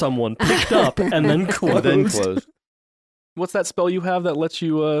 Thrown at someone, picked up, and then closed. And then closed. What's that spell you have that lets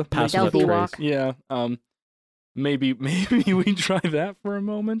you Pass Stealthy without walk. trace. Yeah. Maybe we try that for a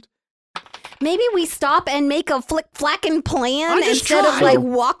moment. Maybe we stop and make a flick-flacking plan I just instead of tried. like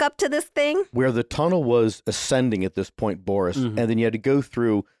walk up to this thing. Where the tunnel was ascending at this point, Boris, Mhm. and then you had to go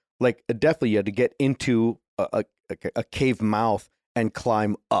through, like, definitely you had to get into a cave mouth and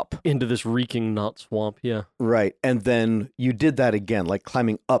climb up. Into this reeking knot swamp, yeah. Right. And then you did that again, like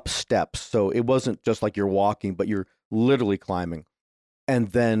climbing up steps. So it wasn't just like you're walking, but you're literally climbing. And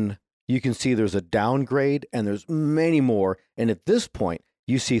then you can see there's a downgrade and there's many more. And at this point,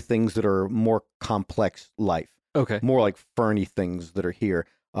 you see things that are more complex life, Okay. more like ferny things that are here,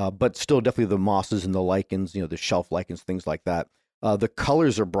 but still definitely the mosses and the lichens, the shelf lichens, things like that. The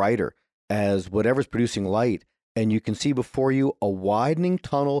colors are brighter as whatever's producing light. And you can see before you a widening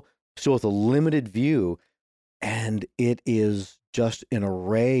tunnel, still with a limited view. And it is just an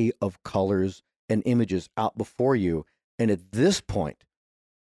array of colors and images out before you. And at this point,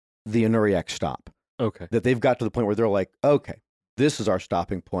 the Anuriaks stop. Okay. That they've got to the point where they're like, okay, this is our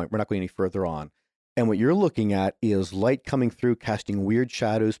stopping point. We're not going any further on. And what you're looking at is light coming through, casting weird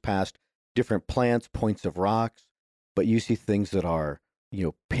shadows past different plants, points of rocks. But you see things that are,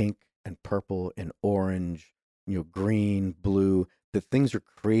 pink and purple and orange, green, blue. That things are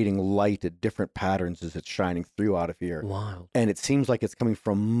creating light at different patterns as it's shining through out of here. Wild. And it seems like it's coming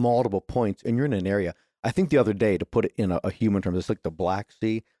from multiple points. And you're in an area, I think the other day, to put it in a human term, it's like the Black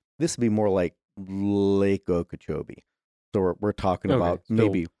Sea. This would be more like Lake Okeechobee. So we're talking Okay, about still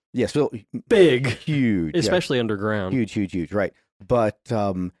maybe, still big, huge. especially underground. Huge, right. But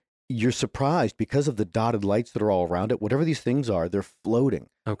you're surprised because of the dotted lights that are all around it. Whatever these things are, they're floating,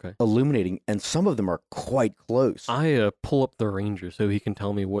 Okay. illuminating, and some of them are quite close. I pull up the ranger so he can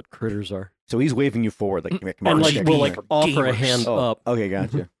tell me what critters are. So he's waving you forward, like, come And on, like check we'll it like out. offer a gamers. hand Oh, up. okay,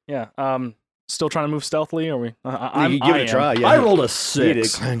 gotcha. Yeah. Still trying to move stealthily? Or are we? You give it a try. Yeah, I rolled a You did.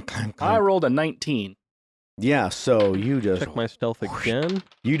 6. Clang, clang, I clang. rolled a 19. Yeah, so you just Check my stealth again.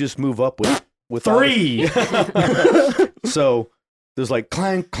 move up with 3. So there's like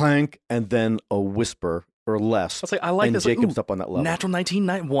clank, clank, and then a whisper or less. I was like, I like and this. Like, Jacob's ooh, up on that level. natural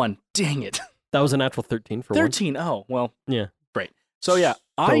 19, 1. Dang it. That was a natural 13 for 13. Oh, well. Yeah. Great. So yeah,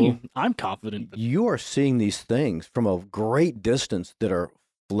 So- I'm confident. You are seeing these things from a great distance that are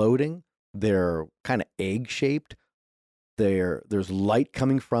floating. They're kind of egg-shaped. There's light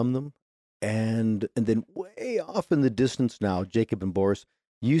coming from them. And then way off in the distance now, Jacob and Boris,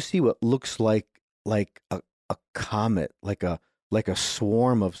 you see what looks like a comet, like a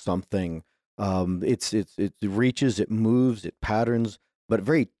swarm of something. It reaches, it moves, it patterns, but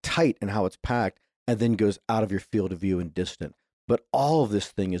very tight in how it's packed, and then goes out of your field of view and distant. But all of this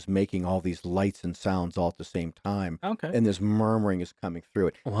thing is making all these lights and sounds all at the same time. Okay. And this murmuring is coming through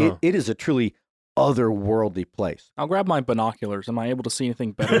it. Wow. It is a truly otherworldly place. I'll grab my binoculars. Am I able to see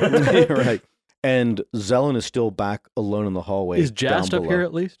anything better? Right. And Zelen is still back alone in the hallway. Is Jast down up here below.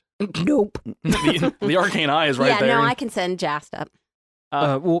 at least? Nope. the arcane eye is right yeah, there. no, I can send Jast up.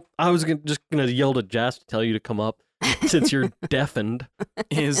 Well, I was just gonna yell to Jast to tell you to come up since you're deafened.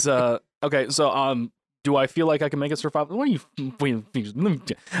 Is okay. So do I feel like I can make a survival? What are you?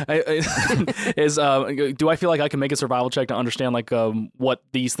 Do I feel like I can make a survival check to understand like what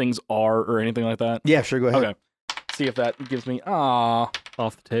these things are or anything like that? Yeah, sure, go ahead. Okay. See if that gives me Off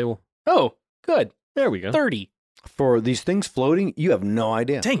the table. Oh, good. There we go. 30. For these things floating, you have no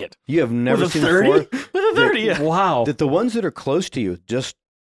idea. Dang it. You have never With a seen 30? before With a 30. Yeah. Wow. that the ones that are close to you, just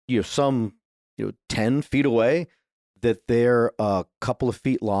some 10 feet away, that they're a couple of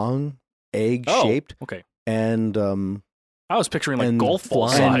feet long, egg shaped, Okay. and I was picturing like and golf ball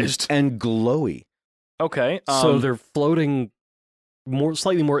flying. sized. and glowy. Okay. So they're floating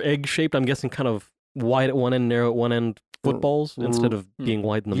slightly more egg shaped. I'm guessing kind of wide at one end, narrow at one end. Footballs instead of being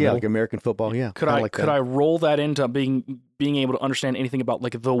wide in the Yeah, middle. like American football. Yeah, Could kinda I like could that. I roll that into being able to understand anything about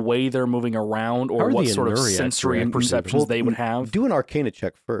like the way they're moving around How or are what the sort of Inuriacs sensory reacting to this? perceptions Well, they would have? Do an Arcana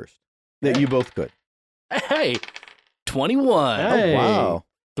check first. That you both could. Hey, 21. Hey. Oh wow!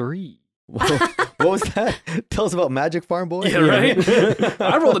 3. What was that? Tell us about Magic Farm Boy. Yeah, right.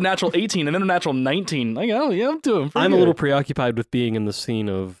 I rolled a natural 18 and then a natural 19. Like, oh yeah, I'm doing. Pretty I'm a good. little preoccupied with being in the scene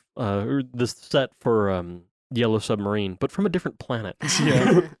of or this set for Yellow Submarine, but from a different planet.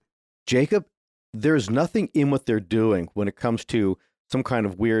 Yeah. Jacob, there's nothing in what they're doing when it comes to some kind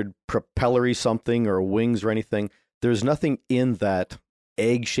of weird propellery something or wings or anything. There's nothing in that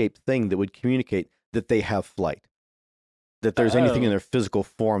egg-shaped thing that would communicate that they have flight. That there's anything in their physical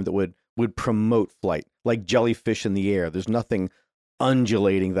form that would promote flight, like jellyfish in the air. There's nothing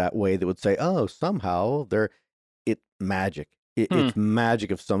undulating that way that would say, oh, somehow it's magic. It's magic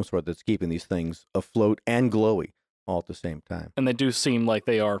of some sort that's keeping these things afloat and glowy all at the same time. And they do seem like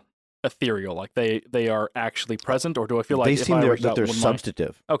they are ethereal, like they are actually present, or do I feel like They if seem I that were they're one of my-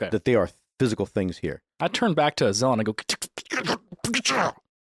 substantive, Okay. that they are physical things here. I turn back to Zelen and I go.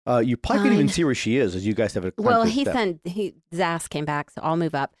 You probably can't even Fine. see where she is, as you guys have a Well, constant step. Zas came back, so I'll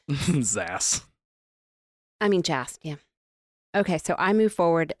move up. Zass. I mean, Jast, yeah. Okay, so I move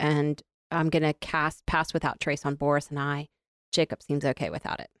forward and I'm going to cast Pass Without Trace on Boris and I. Jacob seems okay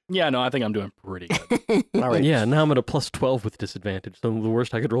without it. Yeah, no, I think I'm doing pretty good. All right. Yeah, now I'm at a plus 12 with disadvantage. So the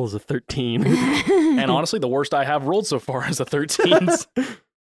worst I could roll is a 13. And honestly, the worst I have rolled so far is a 13.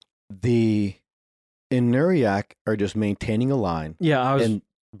 The Inuriac are just maintaining a line. Yeah, I was And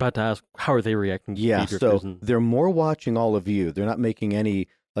about to ask, how are they reacting to yeah, speed so drifters and- they're more watching all of you. They're not making any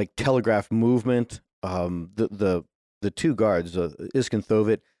like telegraph movement. The two guards,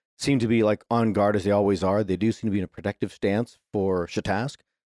 Iskanthovit, seem to be like on guard as they always are. They do seem to be in a protective stance for Shatask.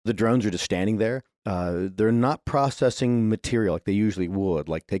 The drones are just standing there. They're not processing material like they usually would,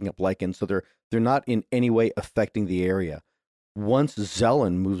 like taking up lichens. So they're not in any way affecting the area. Once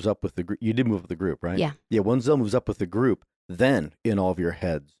Zelen moves up with the group, you did move with the group, right? Yeah. Yeah. Once Zelen moves up with the group, then in all of your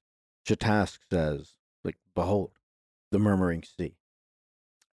heads, Shatask says, like, "Behold, the murmuring sea,"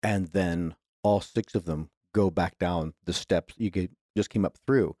 and then all 6 of them go back down the steps just came up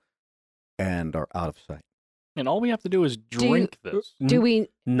through, and are out of sight. And all we have to do is drink this. Do we?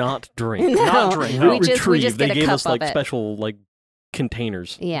 not drink. No, Not drink, we no. just Retrieve. They get a gave cup us like of it. special like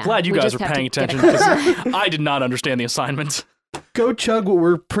containers. Yeah. Glad you we guys just are have to paying get a attention cup. because I did not understand the assignment. Go chug what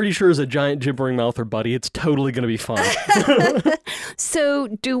we're pretty sure is a giant gibbering mouth or buddy. It's totally going to be fine. So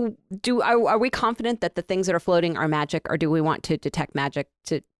are we confident that the things that are floating are magic, or do we want to detect magic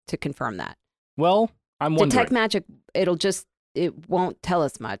to confirm that? Well, I'm wondering. Detect magic, it won't tell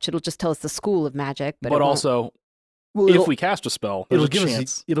us much. It'll just tell us the school of magic, but, but it won't- also, Well, if it'll- we cast a spell, there's it'll a give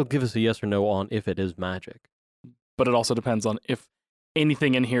chance. it'll give us a yes or no on if it is magic. But it also depends on if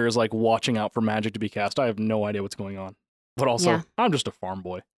anything in here is like watching out for magic to be cast. I have no idea what's going on. But also, Yeah. I'm just a farm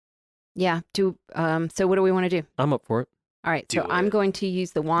boy. yeah. So what do we want to do? I'm up for it. All right, so Do I'm it. going to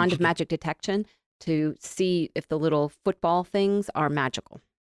use the wand of magic detection to see if the little football things are magical.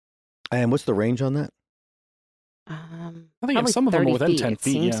 And what's the range on that? I think Probably some of them are 30 within 10 It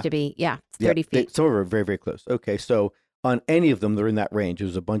feet, seems yeah. to be, it's 30 Yeah, feet. some of them are very, very close. Okay, so on any of them, they're in that range.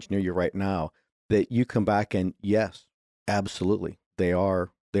 There's a bunch near you right now that you come back and yes, absolutely, they are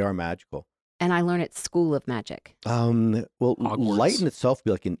magical. And I learn it's school of magic. Well, Hogwarts. light in itself would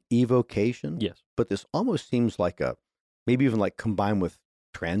be like an evocation. Yes. But this almost seems like maybe even like combined with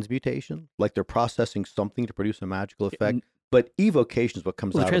transmutation, like they're processing something to produce a magical effect, But evocation is what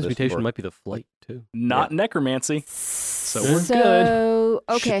comes Well, the out of this. transmutation might be the flight too. Not necromancy. So we're So,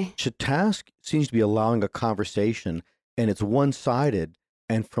 okay. Shatask seems to be allowing a conversation, and it's one-sided.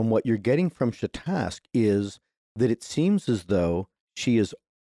 And from what you're getting from Shatask is that it seems as though she is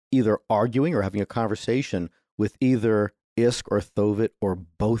either arguing or having a conversation with either Isk or Thovit or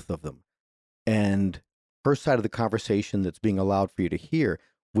both of them. And her side of the conversation that's being allowed for you to hear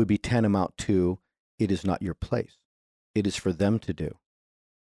would be tantamount to, it is not your place. It is for them to do.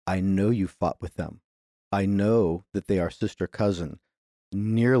 I know you fought with them. I know that they are sister cousin,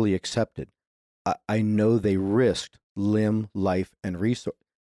 nearly accepted. I know they risked limb, life, and resource.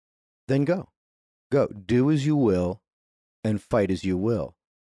 Then go. Go. Do as you will and fight as you will.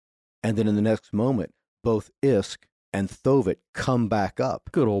 And then in the next moment, both Isk and Thovit come back up.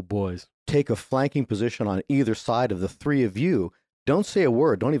 Good old boys. Take a flanking position on either side of the three of you. Don't say a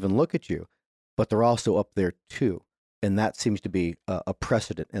word. Don't even look at you. But they're also up there too. And that seems to be a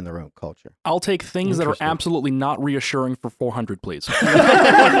precedent in their own culture. I'll take things that are Interesting. absolutely not reassuring for 400, please.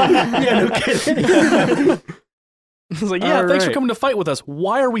 Yeah, no kidding. It's like, yeah, All thanks for right. coming to fight with us.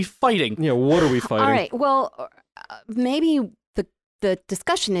 Why are we fighting? Yeah, what are we fighting? All right. Well, maybe the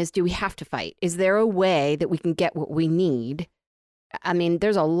discussion is, do we have to fight? Is there a way that we can get what we need? I mean,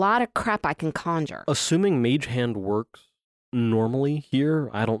 there's a lot of crap I can conjure. Assuming Mage Hand works normally here,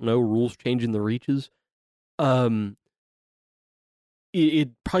 I don't know, rules changing the reaches.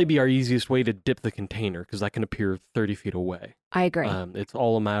 It'd probably be our easiest way to dip the container because that can appear 30 feet away. I agree. It's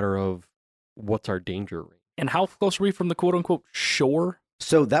all a matter of what's our danger range. And how close are we from the quote-unquote shore?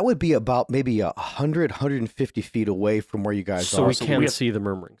 So that would be about maybe 100, 150 feet away from where you guys So are. we so can we have- see the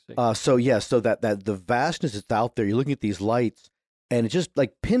murmuring sea. So that the vastness that's out there, you're looking at these lights, and it's just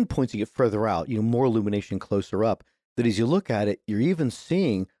like pinpointing it further out, more illumination closer up, that as you look at it, you're even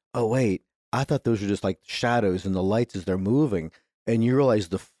seeing, oh, wait, I thought those were just like shadows and the lights as they're moving. And you realize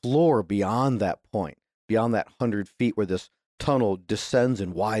the floor beyond that point, beyond that 100 feet where this tunnel descends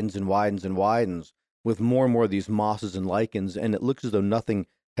and widens and widens and widens with more and more of these mosses and lichens, and it looks as though nothing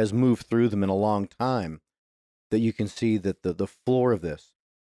has moved through them in a long time, that you can see that the floor of this,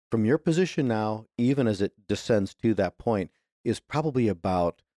 from your position now, even as it descends to that point, is probably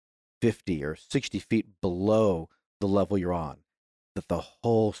about 50 or 60 feet below the level you're on, that the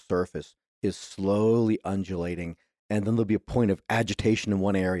whole surface is slowly undulating, and then there'll be a point of agitation in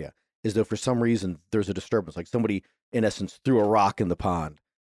one area, as though for some reason there's a disturbance, like somebody, in essence, threw a rock in the pond,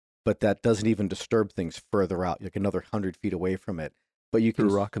 but that doesn't even disturb things further out, like another 100 feet away from it. But you can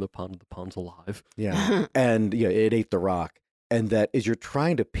Threw a rock in the pond's alive. yeah, and it ate the rock. And that as you're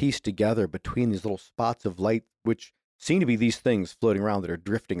trying to piece together between these little spots of light, which seem to be these things floating around that are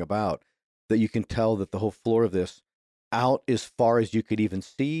drifting about, that you can tell that the whole floor of this, out as far as you could even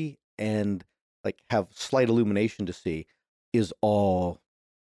see and like have slight illumination to see, is all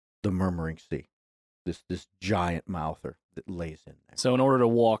the murmuring sea. This giant mouther that lays in there. So in order to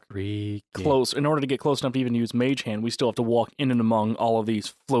walk Freaky. close, in order to get close enough to even use Mage Hand, we still have to walk in and among all of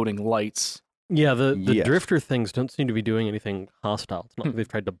these floating lights. Yeah, the Yes. drifter things don't seem to be doing anything hostile. It's not like they've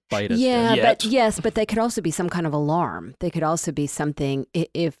tried to bite us. Yeah, yet. but yes, but they could also be some kind of alarm. They could also be something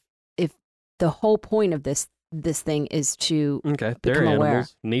if the whole point of this thing is to Okay, they're become aware.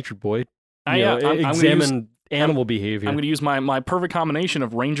 animals. Nature boy. I'm Examine animal behavior. going to use my perfect combination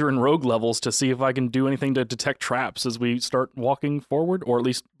of Ranger and Rogue levels to see if I can do anything to detect traps as we start walking forward, or at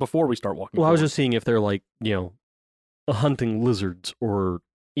least before we start walking Well, I forward. was just seeing if they're like, hunting lizards or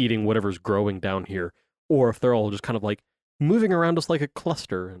eating whatever's growing down here, or if they're all just kind of like moving around us like a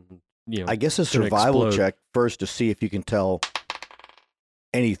cluster and, I guess a gonna survival explode. check first to see if you can tell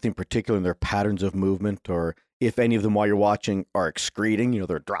anything particular in their patterns of movement, or if any of them while you're watching are excreting,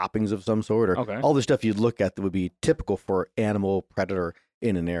 they're droppings of some sort, or Okay. all the stuff you'd look at that would be typical for animal predator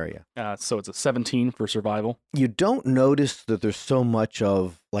in an area. So it's a 17 for survival. You don't notice that there's so much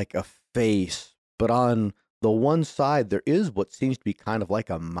of like a face, but on the one side there is what seems to be kind of like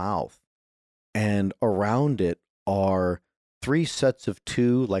a mouth, and around it are 3 sets of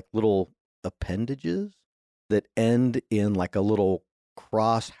 2 like little appendages that end in like a little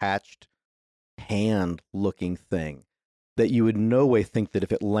cross-hatched hand-looking thing that you would no way think that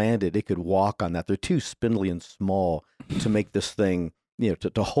if it landed, it could walk on that. They're too spindly and small to make this thing,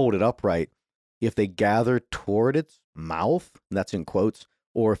 to hold it upright. If they gather toward its mouth, and that's in quotes,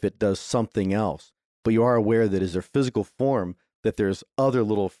 or if it does something else. But you are aware that as their physical form, that there's other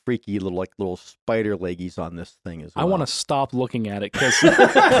little freaky little spider leggies on this thing as well. I want to stop looking at it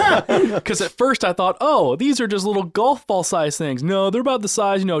because at first I thought, oh, these are just little golf ball size things. No, they're about the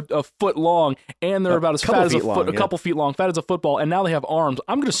size, a foot long, and they're about as fat as a couple feet long, fat as a football, and now they have arms.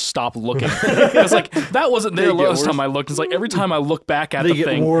 I'm going to stop looking. It's like, that wasn't there last time I looked. It's like every time I look back at the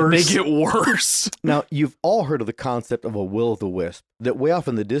thing, they get worse. Now, you've all heard of the concept of a will-o'-the-wisp, that way off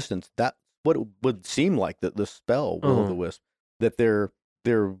in the distance, that's what it would seem like, that the spell will-o'-the-wisp, that they're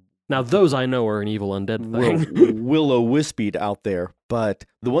now those I know are an evil undead thing. Willow-wispied out there, but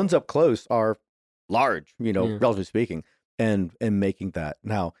the ones up close are large, relatively speaking, and making that.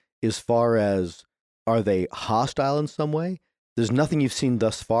 Now, as far as, are they hostile in some way? There's nothing you've seen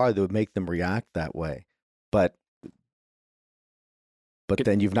thus far that would make them react that way, but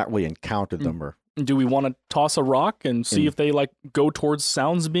then you've not really encountered them. Or do we want to toss a rock and see if they go towards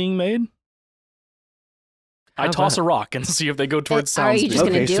sounds being made? I toss a rock and see if they go towards sounds. Are you just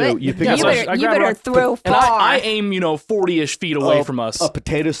going to do it? You better throw far. And I aim, 40-ish feet away from us. A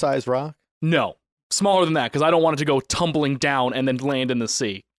potato-sized rock? No, smaller than that, because I don't want it to go tumbling down and then land in the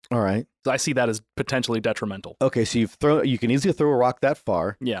sea. All right. I see that as potentially detrimental. Okay, so you can easily throw a rock that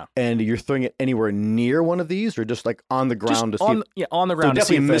far. Yeah. And you're throwing it anywhere near one of these, or just on the ground just on the ground. So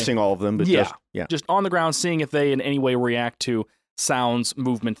definitely missing all of them, but just on the ground, seeing if they in any way react to sounds,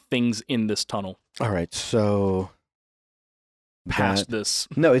 movement, things in this tunnel. All right, so past this.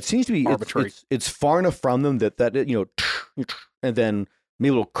 No, it seems to be arbitrary. It's far enough from them that and then maybe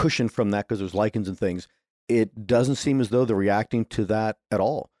a little cushion from that because there's lichens and things. It doesn't seem as though they're reacting to that at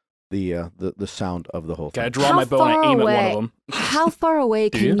all. The sound of the whole thing. Okay, I draw my bow and I aim at one of them. How far away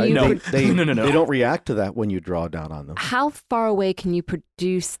can you? No. They don't react to that when you draw down on them. How far away can you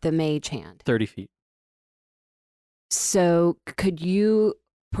produce the mage hand? 30 feet. So could you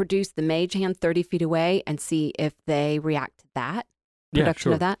produce the mage hand 30 feet away and see if they react to that?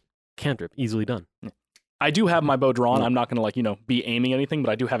 Production of that? Cantrip, easily done. I do have my bow drawn. I'm not going to be aiming anything,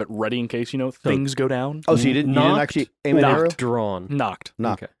 but I do have it ready in case, things go down. Oh, so you didn't actually aim an arrow? Drawn. Knocked.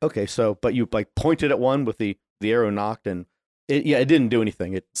 Okay, so, but you pointed at one with the arrow knocked, and it didn't do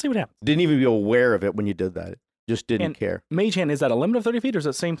anything. It see what happens. Didn't even be aware of it when you did that. It just didn't care. Mage hand, is that a limit of 30 feet, or is that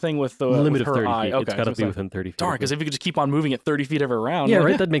the same thing with the limit with of her 30 eye? feet? Okay, it's got to be within 30 feet. Darn, because if you could just keep on moving at 30 feet every round. Yeah,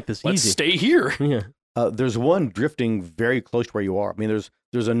 right, that'd make this let's easy. Stay here. Yeah. There's one drifting very close to where you are. I mean,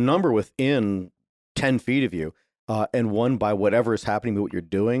 there's a number within 10 feet of you. And one by whatever is happening to what you're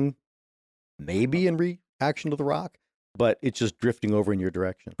doing, maybe in reaction to the rock, but it's just drifting over in your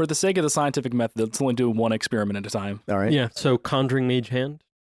direction. For the sake of the scientific method, let's only do one experiment at a time. All right. Yeah, so conjuring mage hand.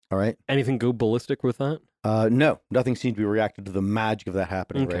 All right. Anything go ballistic with that? No, nothing seems to be reacted to the magic of that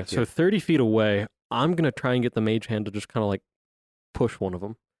happening. Okay, right so here. 30 feet away, I'm going to try and get the mage hand to just kind of push one of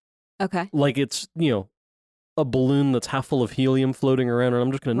them. Okay. Like it's, a balloon that's half full of helium floating around, and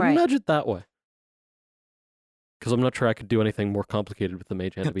I'm just going to nudge it that way. Because I'm not sure I could do anything more complicated with the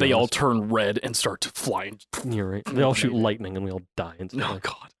mage hand. They all turn red and start to fly. You're right. They all shoot lightning and we all die instantly. Oh,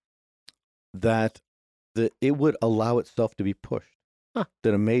 God. That it would allow itself to be pushed. Huh.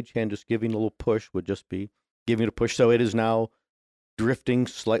 That a mage hand just giving a little push would just be giving it a push. So it is now drifting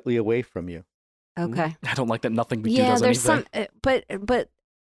slightly away from you. Okay. I don't like that nothing we do Yeah, does there's anything. but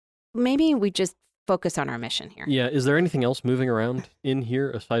maybe we just focus on our mission here. Yeah, is there anything else moving around in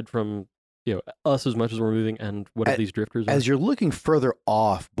here aside from us as much as we're moving and whatever these drifters are? As you're looking further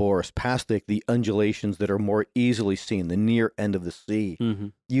off, Boris, past the undulations that are more easily seen, the near end of the sea,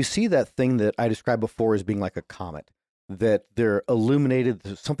 you see that thing that I described before as being like a comet, that they're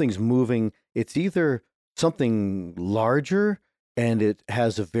illuminated, something's moving. It's either something larger and it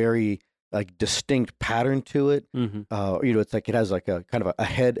has a very distinct pattern to it. It's like it has like a kind of a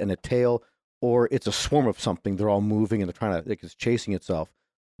head and a tail, or it's a swarm of something. They're all moving and they're trying to, it's chasing itself.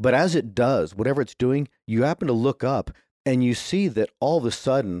 But as it does, whatever it's doing, you happen to look up and you see that all of a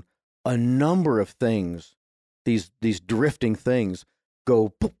sudden, a number of things, these drifting things,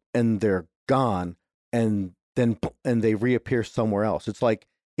 go boop, and they're gone, and then boop, and they reappear somewhere else. It's like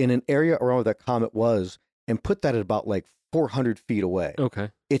in an area around where that comet was, and put that at about 400 feet away. Okay.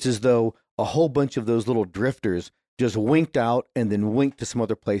 It's as though a whole bunch of those little drifters just winked out and then winked to some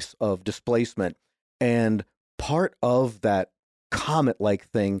other place of displacement, and part of that comet-like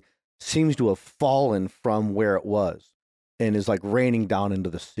thing seems to have fallen from where it was and is raining down into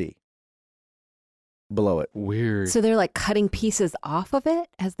the sea below it. Weird. So they're cutting pieces off of it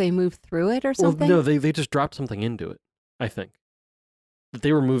as they move through it or something? Well, no, they just dropped something into it, I think. That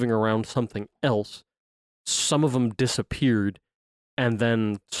they were moving around something else. Some of them disappeared, and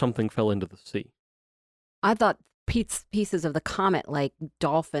then something fell into the sea. I thought pieces of the comet, like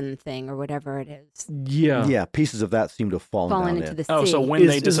dolphin thing or whatever it is, Yeah. Yeah, pieces of that seem to have fallen falling down into in. the sea. Oh, so when Is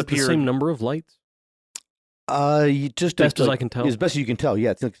they it disappeared, the same number of lights? You just Best as I can tell. As best as you can tell,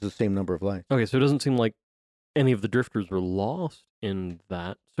 yeah, it's the same number of lights. Okay, so it doesn't seem like any of the drifters were lost in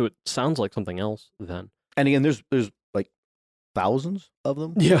that. So it sounds like something else then. And again, there's like thousands of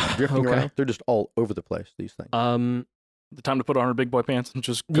them Yeah. drifting Okay. around. They're just all over the place, these things. the time to put on her big boy pants and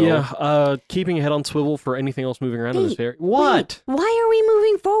just go. Yeah. Keeping a head on swivel for anything else moving around in this Wait, area. What? Wait, why are we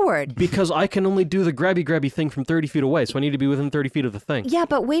moving forward? Because I can only do the grabby thing from 30 feet away, so I need to be within 30 feet of the thing. Yeah,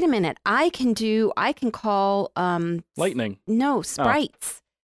 but wait a minute. I can call Lightning. No, sprites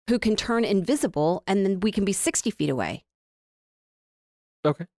who can turn invisible, and then we can be 60 feet away.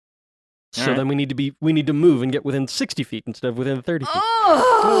 Okay. So All right. then we need to move and get within 60 feet instead of within 30 feet.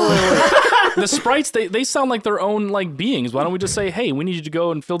 Oh! The sprites, they sound like their own like beings. Why don't we just say, hey, we need you to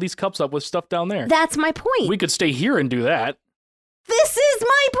go and fill these cups up with stuff down there? That's my point. We could stay here and do that. This is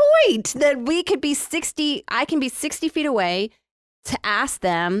my point, that we could be 60, I can be 60 feet away to ask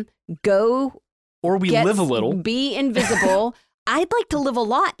them, go Or we live a little. be invisible. I'd like to live a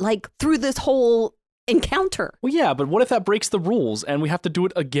lot, like through this whole encounter. Well, yeah, but what if that breaks the rules and we have to do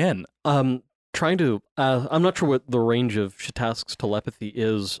it again? Trying to, I'm not sure what the range of Shatask's telepathy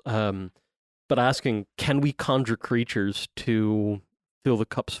is, but asking, can we conjure creatures to fill the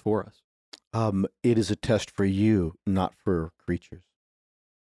cups for us? It is a test for you, not for creatures.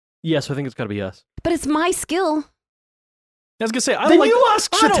 Yes, I think it's got to be yes. But it's my skill. I was gonna say, I Then don't like. you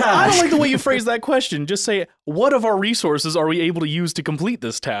ask I don't like the Shatask. way you phrase that question. Just say, what of our resources are we able to use to complete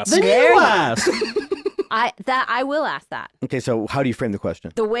this task? Then There you you- ask. I will ask that. Okay, so how do you frame the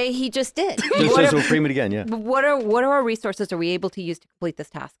question? The way he just did. So frame it again, yeah. What are our resources are we able to use to complete this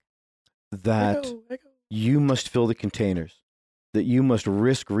task? That you must fill the containers, that you must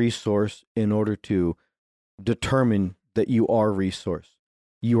risk resource in order to determine that you are resource.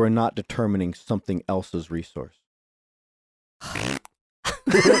 You are not determining something else's resource.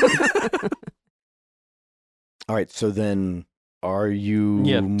 All right, so then are you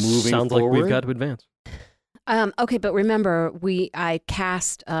Yeah, moving sounds forward? like we've got to advance. Okay, but remember, I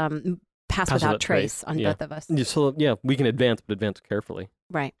cast pass without trace on yeah. both of us. Yeah, so, yeah, we can advance, but advance carefully.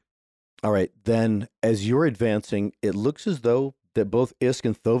 Right. All right, then as you're advancing, it looks as though that both Isk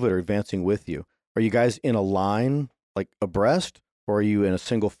and Thovid are advancing with you. Are you guys in a line, like abreast, or are you in a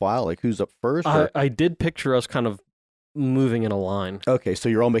single file, like who's up first? I did picture us kind of moving in a line. Okay, so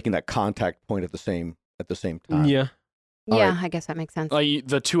you're all making that contact point at the same time. Yeah, All Yeah, right. I guess that makes sense.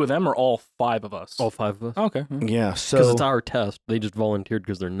 The two of them or all five of us? all five of us. Okay. Yeah, Because so it's our test. They just volunteered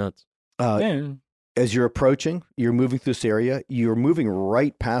because they're nuts. Yeah. as you're approaching, you're moving through this area, you're moving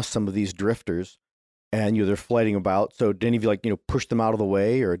right past some of these drifters, and they're floating about. So did any of you push them out of the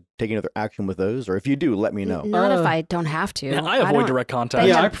way or take another action with those? Or if you do, let me know. Not if I don't have to. Yeah, I avoid don't- direct They contact.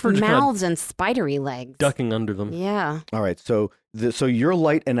 Yeah, I have prefer just kinda mouths and spidery legs. Ducking under them. Yeah. All right, so so your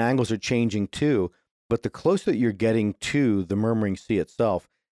light and angles are changing too, but the closer that you're getting to the murmuring sea itself,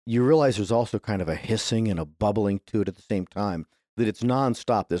 you realize there's also kind of a hissing and a bubbling to it at the same time. That it's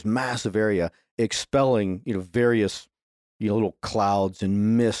nonstop, this massive area expelling, various, little clouds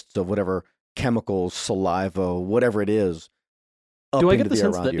and mists of whatever chemicals, saliva, whatever it is. Up Do I into get the the air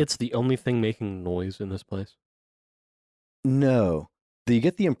sense around that you. it's the only thing making noise in this place? No. You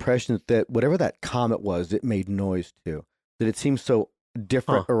get the impression that whatever that comet was, it made noise too. That it seems so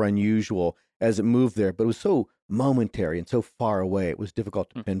different or unusual as it moved there, but it was so momentary and so far away, it was difficult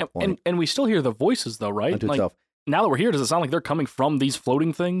to pinpoint And we still hear the voices though, right? unto Like, itself. now that we're here, does it sound like they're coming from these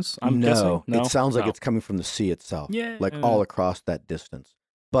floating things? I'm No, guessing. No, it sounds like No. it's coming from the sea itself, Yeah. like all across that distance.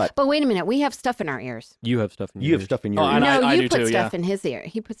 But But wait a minute. We have stuff in our ears. You have stuff in your you have ears. stuff in your Oh, ears. and No, I you do put too, stuff yeah. in his ear.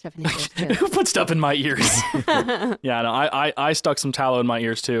 He put stuff in his ears Who put stuff in my ears? too. Yeah, no, I stuck some tallow in my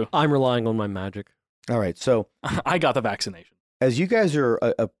ears too. I'm relying on my magic. All right, so I got the vaccination. as you guys are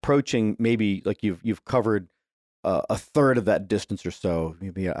approaching, maybe like you've covered a third of that distance or so,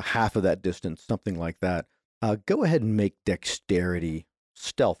 maybe a half of that distance, something like that. Go ahead and make dexterity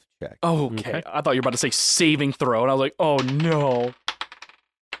stealth check. Oh, okay. Okay. I thought you were about to say saving throw, and I was like, oh no.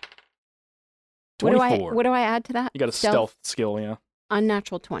 24. What do I add to that? You got a stealth skill, yeah.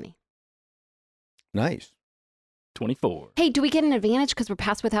 Unnatural 20. Nice. 24. Hey, do we get an advantage because we're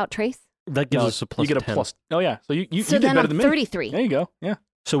passed without trace? That gives No, us a plus you get a 10. plus. Oh yeah, so you So did then better I'm than me. 33. There you go. Yeah.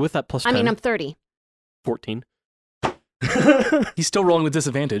 So with that plus I 10, mean, I'm 30. 14. He's still rolling with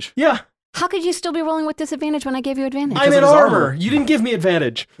disadvantage. Yeah, How could you still be rolling with disadvantage when I gave you advantage? Because I'm of in his armor. armor. You didn't give me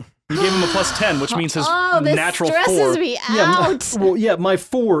advantage. You gave him a plus 10, which means his oh, this natural stresses 4. me Yeah, out. well, yeah, my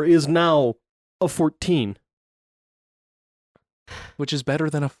 4 is now a 14. Which is better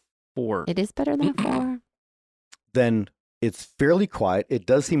than a 4. It is better than a 4. then it's fairly quiet. It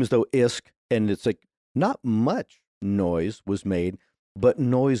does seem as though Isk, and it's like not much noise was made, but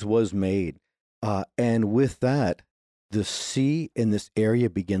noise was made. And with that, the sea in this area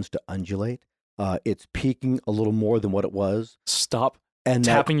begins to undulate. It's peaking a little more than what it was. Stop And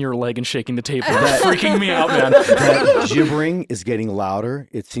tapping your leg and shaking the table. That's freaking me out, man. that gibbering is getting louder.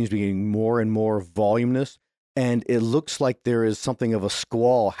 It seems to be getting more and more voluminous. And it looks like there is something of a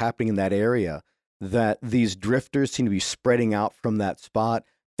squall happening in that area, that these drifters seem to be spreading out from that spot.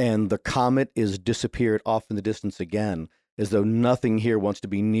 And the comet is disappeared off in the distance again, as though nothing here wants to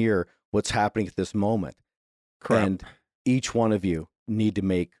be near what's happening at this moment. Crap. And each one of you need to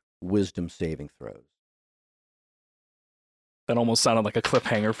make wisdom saving throws. That almost sounded like a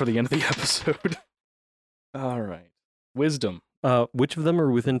cliffhanger for the end of the episode. All right. Wisdom. Which of them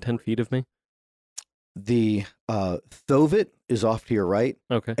are within 10 feet of me? The Thovit is off to your right,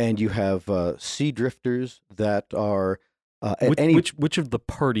 Okay. and you have sea drifters that are at any. Which of the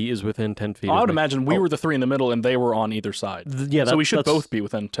party is within 10 feet I of would me? imagine we were the three in the middle and they were on either side. Yeah, So we should that's- both be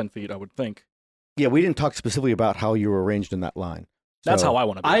within 10 feet, I would think. Yeah, we didn't talk specifically about how you were arranged in that line. That's So, how I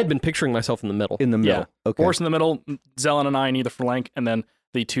want to be. I had been picturing myself in the middle. in the middle. Okay. Horse in the middle, Zelen and I in either flank, and then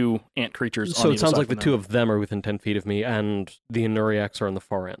the two ant creatures So on it either sounds side like the from two them. of them are within 10 feet of me, and the Inuriaks are on the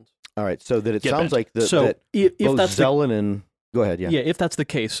far end. All right. So that it Get sounds bent. like So that if both that's the, Zelen and go ahead. Yeah. if that's the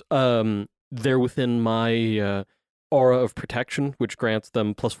case, they're within my aura of protection, which grants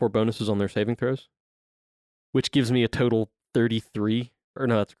them +4 bonuses on their saving throws, which gives me a total 33. Or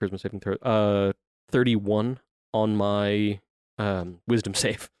no, that's a charisma saving throw. 31 on my wisdom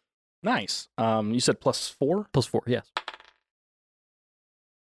save. Nice. You said +4? +4, yes.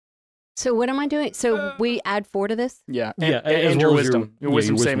 So what am I doing? So we add 4 to this? Yeah. Yeah, And as your well as wisdom. Your yeah,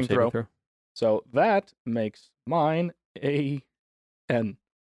 wisdom saving throw. throw. So that makes mine a 10.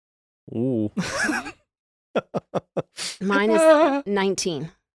 Ooh. Mine is 19.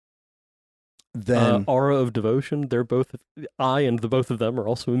 Then Aura of devotion. They're both. I and the both of them are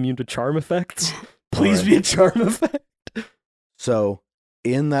also immune to charm effects. Please Alright. be a charm effect. so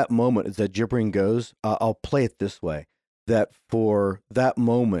in that moment, as that gibbering goes, I'll play it this way: that for that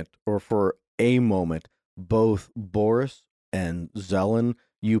moment, or for a moment, both Boris and Zelen,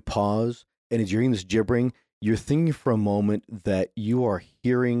 you pause, and as you're hearing this gibbering, you're thinking for a moment that you're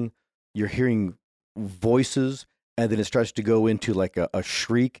hearing voices, and then it starts to go into like a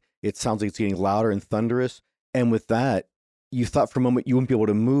shriek. It sounds like it's getting louder and thunderous. And with that, you thought for a moment you wouldn't be able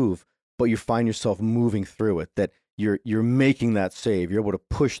to move, but you find yourself moving through it, that you're making that save. You're able to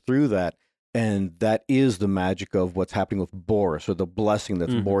push through that. And that is the magic of what's happening with Boris, or the blessing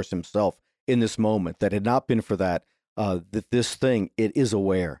that's Mhm. Boris himself in this moment. That had not been for that, that this thing, it is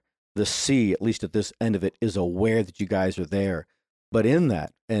aware. The sea, at least at this end of it, is aware that you guys are there. But in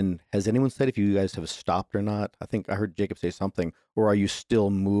that, and has anyone said if you guys have stopped or not? I think I heard Jacob say something. Or are you still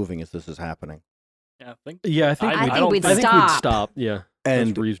moving as this is happening? Yeah, I think. Yeah, I think I we'd, think we'd I think we'd stop. stop. Yeah,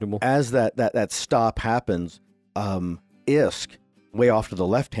 And that's reasonable. as that stop happens, Isk, way off to the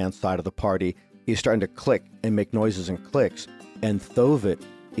left-hand side of the party, is starting to click and make noises and clicks. And Thovit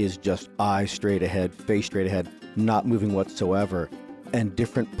is just eyes straight ahead, face straight ahead, not moving whatsoever. And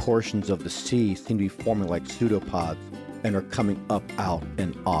different portions of the sea seem to be forming like pseudopods and are coming up, out,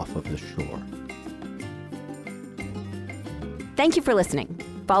 and off of the shore. Thank you for listening.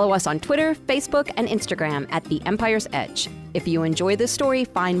 Follow us on Twitter, Facebook, and Instagram at The Empire's Edge. If you enjoy this story,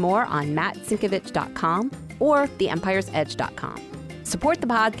 find more on mattsinkovich.com or theempiresedge.com. Support the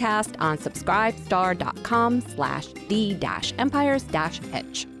podcast on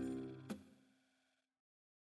subscribestar.com/the-empires-edge.